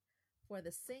shot for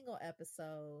the single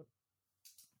episode,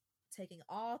 taking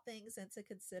all things into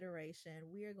consideration,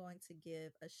 we are going to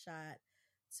give a shot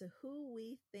to who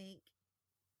we think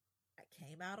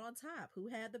came out on top, who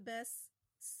had the best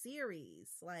series.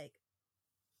 Like,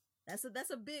 that's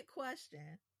a big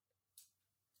question.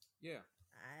 Yeah.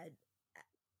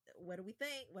 What do we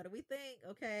think?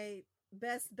 Okay,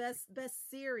 best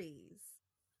series,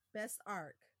 best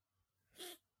arc.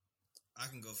 I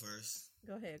can go first.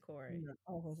 Go ahead, Corey.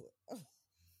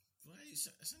 Why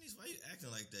you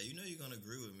acting like that? You know you're gonna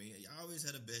agree with me. You always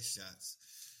had the best shots.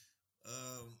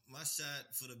 My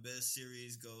shot for the best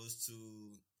series goes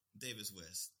to Davis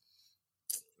West.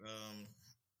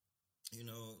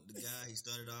 The guy, he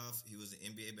started off, he was an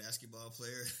NBA basketball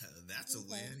player. That's a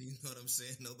win. You know what I'm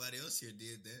saying? Nobody else here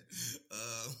did that.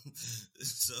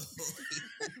 So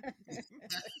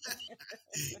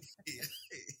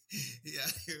he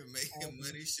out here making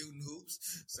money, shooting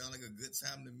hoops. Sound like a good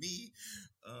time to me.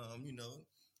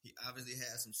 He obviously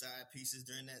had some side pieces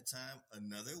during that time.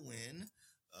 Another win.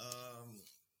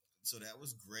 So that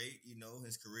was great.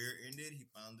 His career ended. He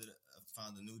found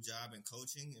a new job in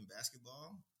coaching in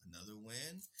basketball. Another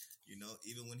win.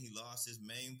 Even when he lost his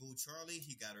main boo, Charlie,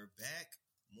 he got her back.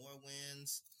 More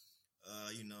wins.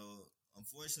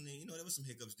 Unfortunately, there was some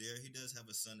hiccups there. He does have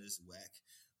a son that's whack.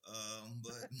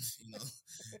 But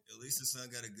at least the son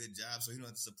got a good job, so you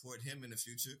don't have to support him in the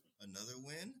future. Another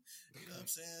win. You know what I'm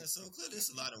saying? So clearly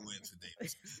there's a lot of wins for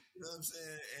Davis. You know what I'm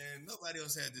saying? And nobody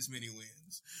else had this many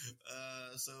wins.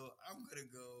 So I'm gonna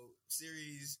go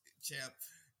series champ,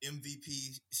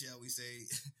 MVP, shall we say,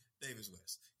 Davis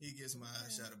West. He gets my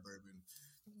shot of bourbon.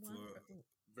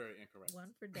 Very incorrect.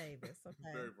 One for Davis.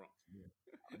 Okay. Very wrong.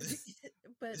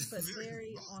 but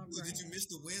very on brand. Did you miss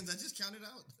the wins I just counted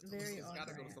out? Very on brand.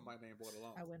 Gotta go to somebody named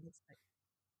Bordelon. I wouldn't expect.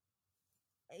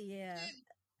 Yeah.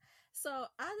 So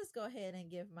I'll just go ahead and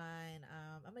give mine.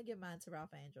 I'm gonna give mine to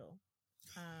Ralph Angel.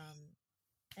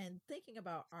 And thinking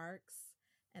about arcs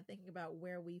and thinking about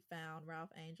where we found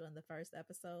Ralph Angel in the first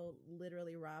episode,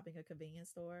 literally robbing a convenience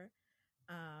store,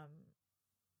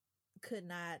 could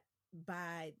not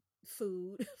buy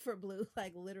food for Blue,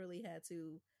 like literally had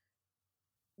to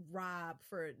rob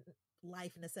for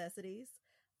life necessities,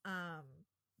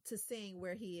 to seeing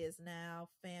where he is now,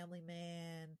 family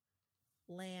man,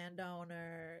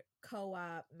 landowner,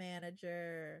 co-op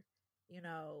manager, you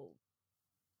know,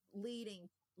 leading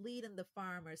the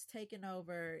farmers, taking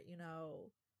over, you know,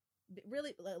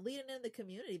 really leading in the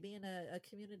community, being a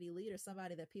community leader,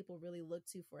 somebody that people really look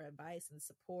to for advice and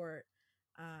support,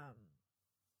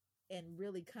 and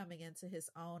really coming into his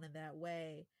own in that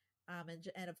way.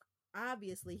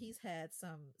 Obviously he's had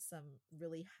some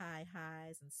really high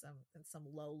highs and some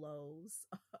low lows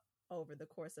over the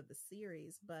course of the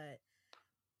series, but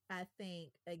I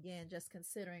think, again, just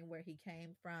considering where he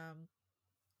came from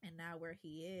and now where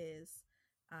he is,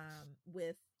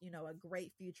 with, you know, a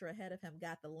great future ahead of him,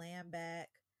 got the land back,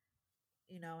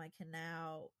 you know, and can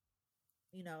now,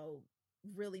 you know,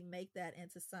 really make that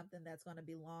into something that's going to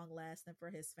be long lasting for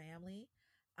his family.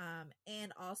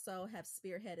 And also have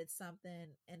spearheaded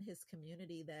something in his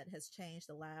community that has changed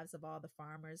the lives of all the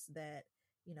farmers that,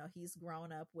 you know, he's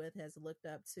grown up with, has looked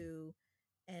up to,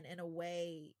 and in a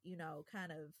way, you know,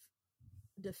 kind of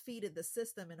defeated the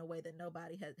system in a way that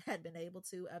nobody had been able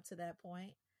to up to that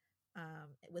point.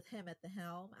 With him at the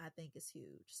helm, I think is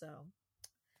huge. So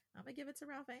I'm gonna give it to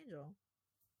Ralph Angel.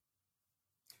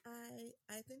 I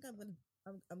think I'm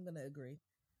gonna agree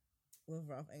with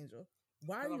Ralph Angel.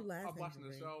 Why are you laughing? I'm watching the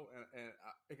Jermaine? show, and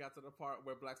it got to the part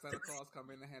where Black Santa Claus come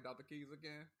in and hand out the keys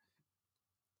again.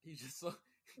 He's just so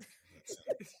it's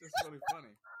just really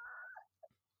funny.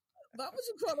 Why would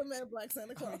you call a man Black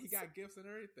Santa I Claus? mean, he got gifts and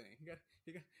everything.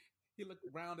 He looked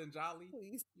round and jolly,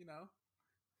 Please. you know.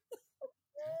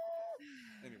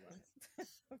 Anyway,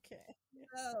 Okay.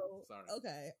 Oh, sorry.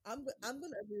 okay. I'm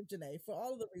gonna agree with Janae for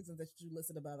all of the reasons that you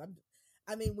listed above.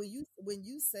 I mean, when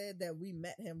you said that we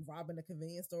met him robbing a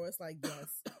convenience store, it's like,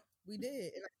 yes, we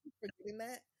did, and I keep forgetting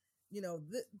that. You know,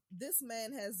 this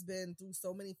man has been through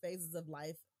so many phases of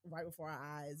life right before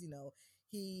our eyes. You know,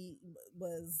 he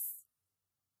was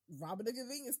robbing a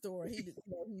convenience store.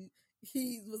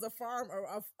 He was a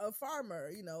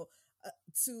farmer. You know,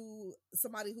 to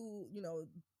somebody who, you know,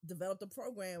 developed a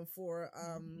program for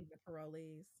the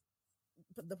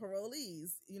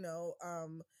parolees, you know,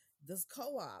 this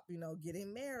co-op, you know,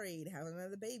 getting married, having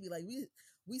another baby. Like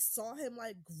we saw him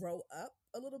like grow up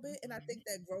a little bit, and I think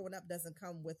that growing up doesn't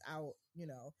come without, you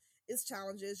know, its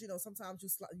challenges. You know, sometimes you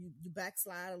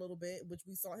backslide a little bit, which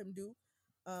we saw him do.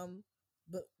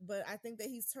 But I think that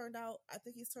he's turned out. I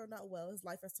think he's turned out well. His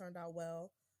life has turned out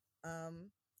well,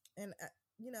 and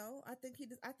you know, I think he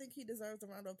deserves a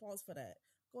round of applause for that.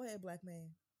 Go ahead, Black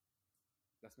man.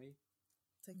 That's me.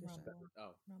 Take your shot.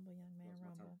 Oh, Rumble, young man, What's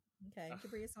my rumble. Okay,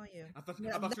 Jabri, it's on you. I thought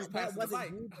No, you was that passing the wasn't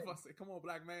mic. you. I was say, "Come on,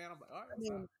 Black man." I'm like, "All right, I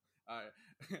mean, all right."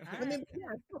 I mean,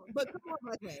 yeah, but come on,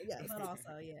 Black man, yes. But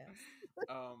also, yes.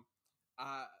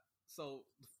 So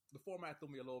the format threw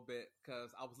me a little bit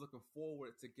because I was looking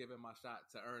forward to giving my shot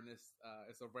to Ernest.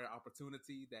 It's a rare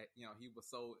opportunity that, you know, he was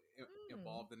so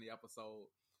involved in the episode.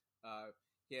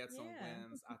 He had some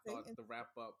wins. I thought the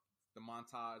wrap up, the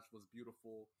montage was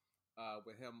beautiful.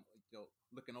 With him, you know,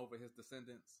 looking over his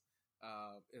descendants,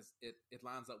 it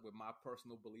lines up with my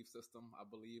personal belief system. I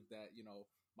believe that, you know,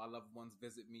 my loved ones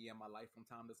visit me in my life from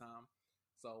time to time.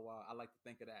 So I like to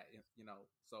think of that, you know.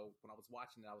 So when I was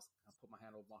watching it, I put my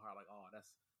hand over my heart, like, oh, that's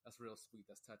real sweet,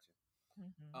 that's touching.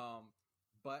 Mm-hmm.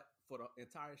 But for the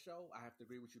entire show, I have to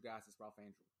agree with you guys. It's Ralph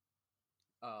Angel.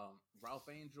 Ralph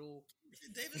Angel.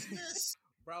 David Smith.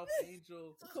 Ralph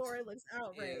Angel. Corey looks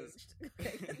outraged.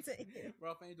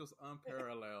 Ralph Angel's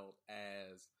unparalleled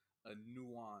as a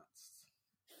nuanced,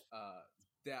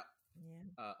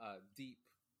 deep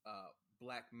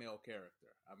black male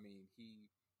character. I mean, he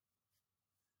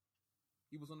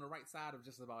was on the right side of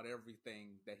just about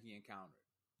everything that he encountered.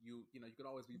 You know, you could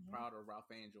always be proud of Ralph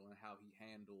Angel and how he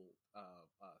handled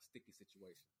sticky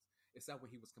situations, except when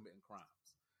he was committing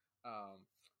crimes.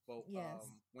 But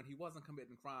when he wasn't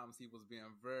committing crimes, he was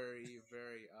being very,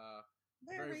 very,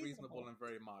 very reasonable and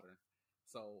very modern.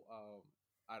 So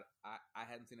I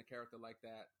hadn't seen a character like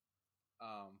that.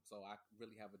 So I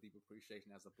really have a deep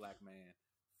appreciation as a Black man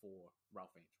for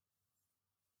Ralph Angel.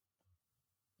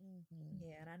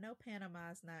 Yeah, and I know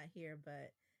Panama's not here,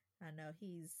 but I know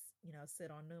he's, you know,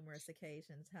 said on numerous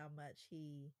occasions how much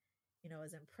he, you know,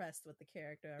 is impressed with the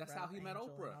character of That's Ralph how he met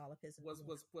Angel Oprah. and all of his was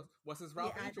his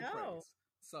Ralph Angel praise.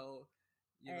 So,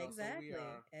 you know, exactly. So we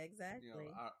are, exactly. You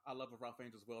know, our love of Ralph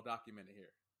Angel is well documented here.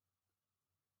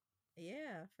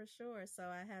 Yeah, for sure. So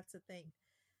I have to think,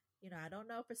 you know, I don't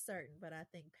know for certain, but I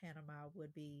think Panama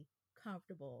would be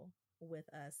comfortable with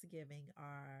us giving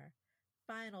our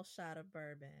final shot of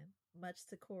bourbon, much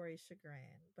to Corey's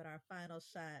chagrin, but our final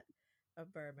shot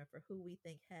of bourbon for who we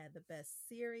think had the best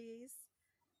series,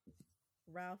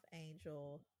 Ralph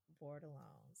Angel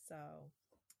Bordelon. So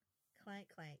Clank,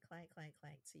 clank, clank, clank,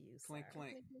 clank to you, Clink, sir.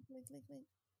 clink. Clink, clink, clink, clink, clink.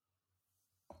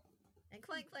 And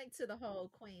clank, clank to the whole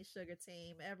Queen Sugar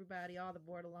team, everybody, all the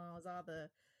Bordelons, all the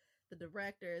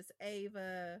directors,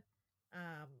 Ava,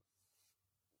 um,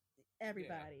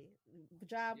 everybody.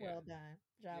 Job Yeah. well done.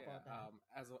 Job well Yeah.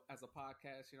 done. As a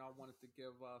podcast, I wanted to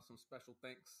give some special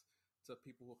thanks to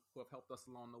people who have helped us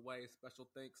along the way. Special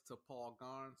thanks to Paul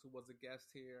Garns, who was a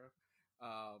guest here.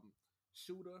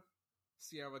 Shooter,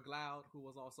 Sierra Gloud, who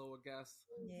was also a guest.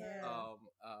 Yeah.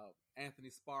 Anthony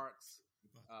Sparks,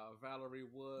 Valerie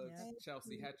Woods, Yeah.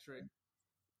 Chelsea Hetrick,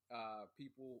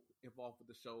 people involved with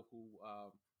the show who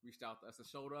reached out to us and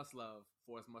showed us love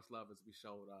for as much love as we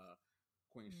showed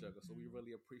Queen Sugar. So we Mhm.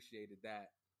 really appreciated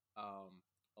that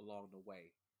along the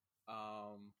way.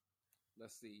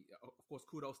 Let's see. Of course,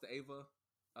 kudos to Ava.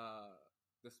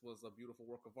 This was a beautiful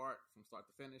work of art from start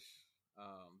to finish.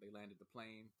 They landed the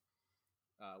plane,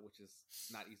 which is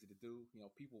not easy to do.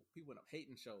 People end up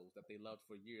hating shows that they loved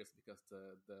for years because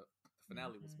the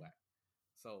finale was Mhm. whack.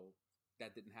 So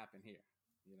that didn't happen here.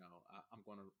 I'm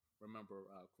going to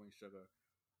remember Queen Sugar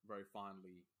very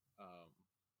fondly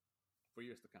for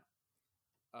years to come.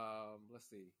 Let's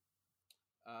see.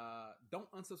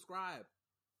 Don't unsubscribe,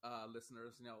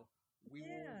 listeners.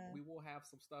 Yeah. We will have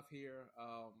some stuff here.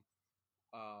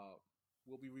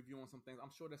 We'll be reviewing some things.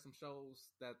 I'm sure there's some shows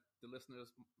that the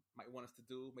listeners might want us to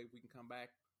do. Maybe we can come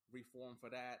back, reform for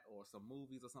that, or some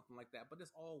movies or something like that. But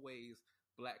there's always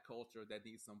Black culture that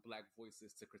needs some Black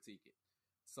voices to critique it.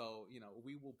 So,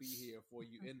 we will be here for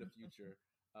you in the future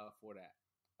for that.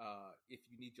 If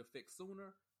you need your fix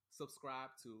sooner,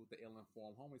 subscribe to the Ill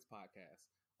Informed Homies podcast.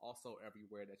 Also,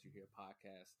 everywhere that you hear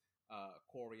podcasts.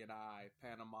 Corey and I,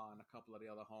 Panama, and a couple of the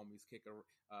other homies kick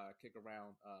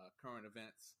around current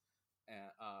events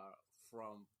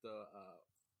from the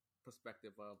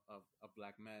perspective of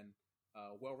Black men,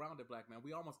 well-rounded Black men.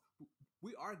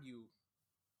 We argue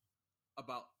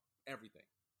about everything.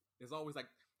 There's always like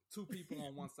two people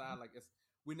on one side. Like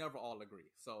we never all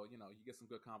agree. So you get some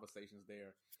good conversations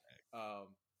there.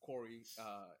 Corey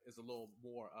is a little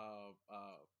more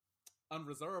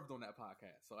unreserved on that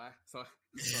podcast.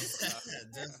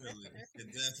 Definitely.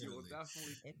 You'll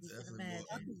definitely If you can Definitely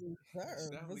imagine.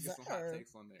 definitely get some hot Reserve.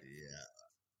 takes on there. Yeah.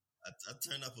 I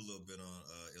turned up a little bit on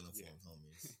Ill-Informed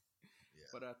Homies.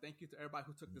 Yeah. But thank you to everybody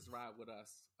who took this ride with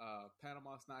us.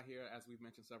 Panama's not here, as we've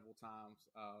mentioned several times.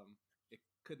 It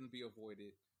couldn't be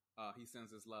avoided. He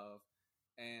sends his love.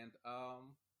 And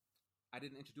I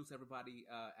didn't introduce everybody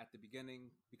at the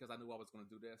beginning because I knew I was going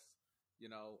to do this.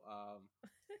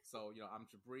 So, I'm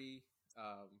Jabri,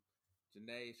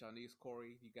 Janae, Shanice,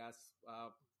 Corey. You guys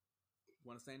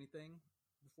want to say anything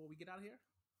before we get out of here?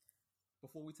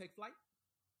 Before we take flight?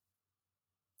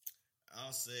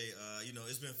 I'll say,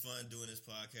 it's been fun doing this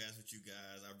podcast with you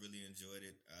guys. I really enjoyed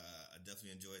it. I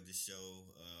definitely enjoyed this show.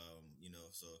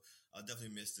 So I'll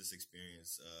definitely miss this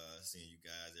experience, seeing you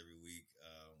guys every week.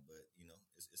 But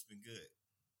it's been good.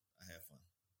 I had fun.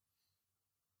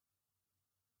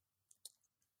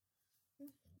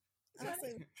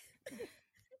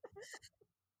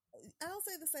 I'll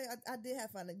say the same. I did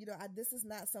have fun. This is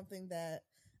not something that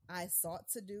I sought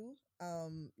to do.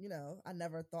 I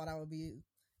never thought I would be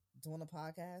doing a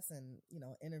podcast and,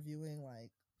 interviewing like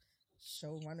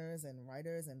showrunners and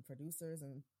writers and producers.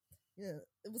 And,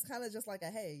 it was kind of just like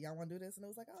hey, y'all want to do this? And it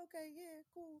was like, oh, okay, yeah,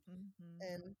 cool. Mhm.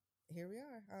 And here we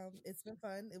are. It's been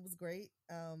fun. It was great.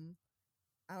 I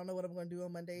don't know what I'm going to do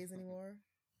on Mondays anymore.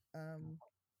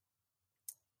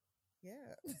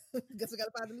 Yeah. Guess we got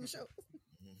to find a new show.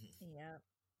 Yeah.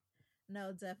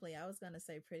 No, definitely. I was going to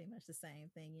say pretty much the same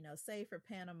thing. Save for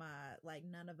Panama, like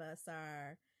none of us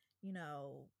are,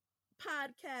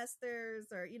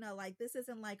 podcasters or, like this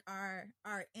isn't like our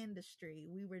industry.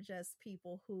 We were just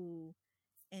people who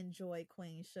enjoy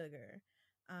Queen Sugar.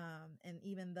 And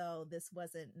even though this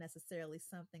wasn't necessarily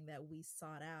something that we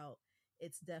sought out,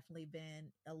 it's definitely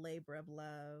been a labor of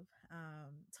love.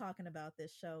 Talking about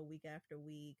this show week after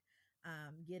week,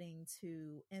 getting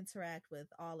to interact with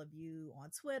all of you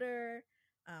on Twitter,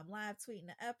 live tweeting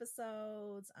the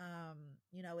episodes.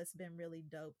 It's been really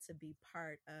dope to be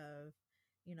part of,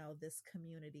 this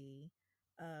community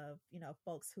of,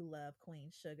 folks who love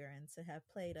Queen Sugar and to have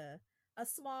played a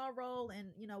small role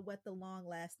in, what the long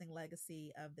lasting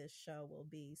legacy of this show will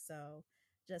be. So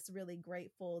just really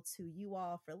grateful to you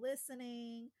all for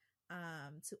listening,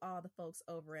 to all the folks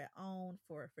over at OWN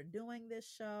for doing this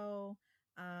show.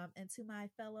 And to my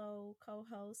fellow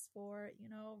co-hosts for,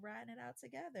 riding it out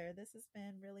together. This has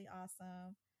been really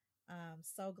awesome.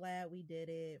 So glad we did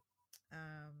it.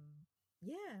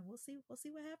 Yeah, we'll see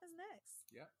what happens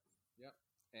next. Yep.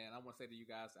 And I want to say to you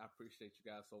guys, I appreciate you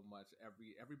guys so much.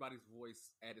 Everybody's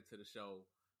voice added to the show,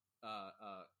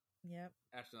 Yep.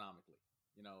 astronomically.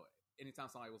 You know, anytime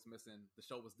somebody was missing, the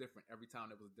show was different. Every time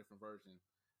there was a different version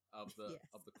of the Yes.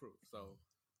 of the crew. So,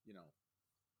 you know,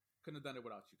 couldn't have done it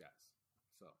without you guys.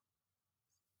 So,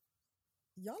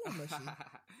 Y'all are mushy.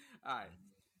 all right.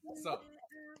 So,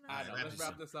 I know. Wrap Let's this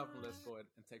wrap up. this up and let's go ahead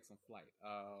and take some flight.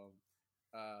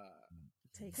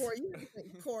 Take Corey,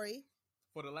 Corey,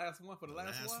 For the last one,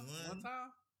 Last one one.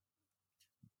 time.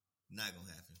 Not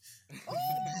gonna happen.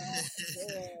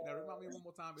 Now remind me one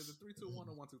more time. Is it 3, 2, 1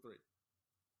 or 1, 2, 3?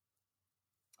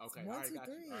 Okay, all 1, right, 2, got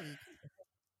you. All 3. right.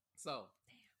 So,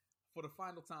 for the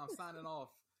final time, signing off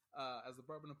as the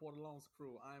Bourbon and Portalone's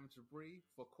crew, I am Jabri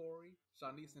for Corey,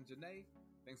 Shanice, and Janae.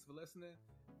 Thanks for listening.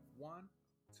 1,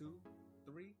 2,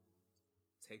 3.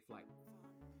 Take flight.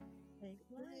 Take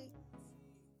flight.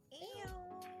 Ew.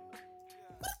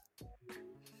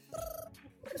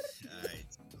 All right.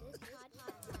 This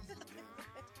podcast is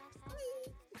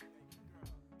fantastic.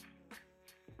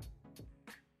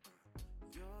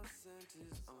 Your scent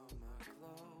is on my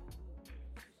clothes.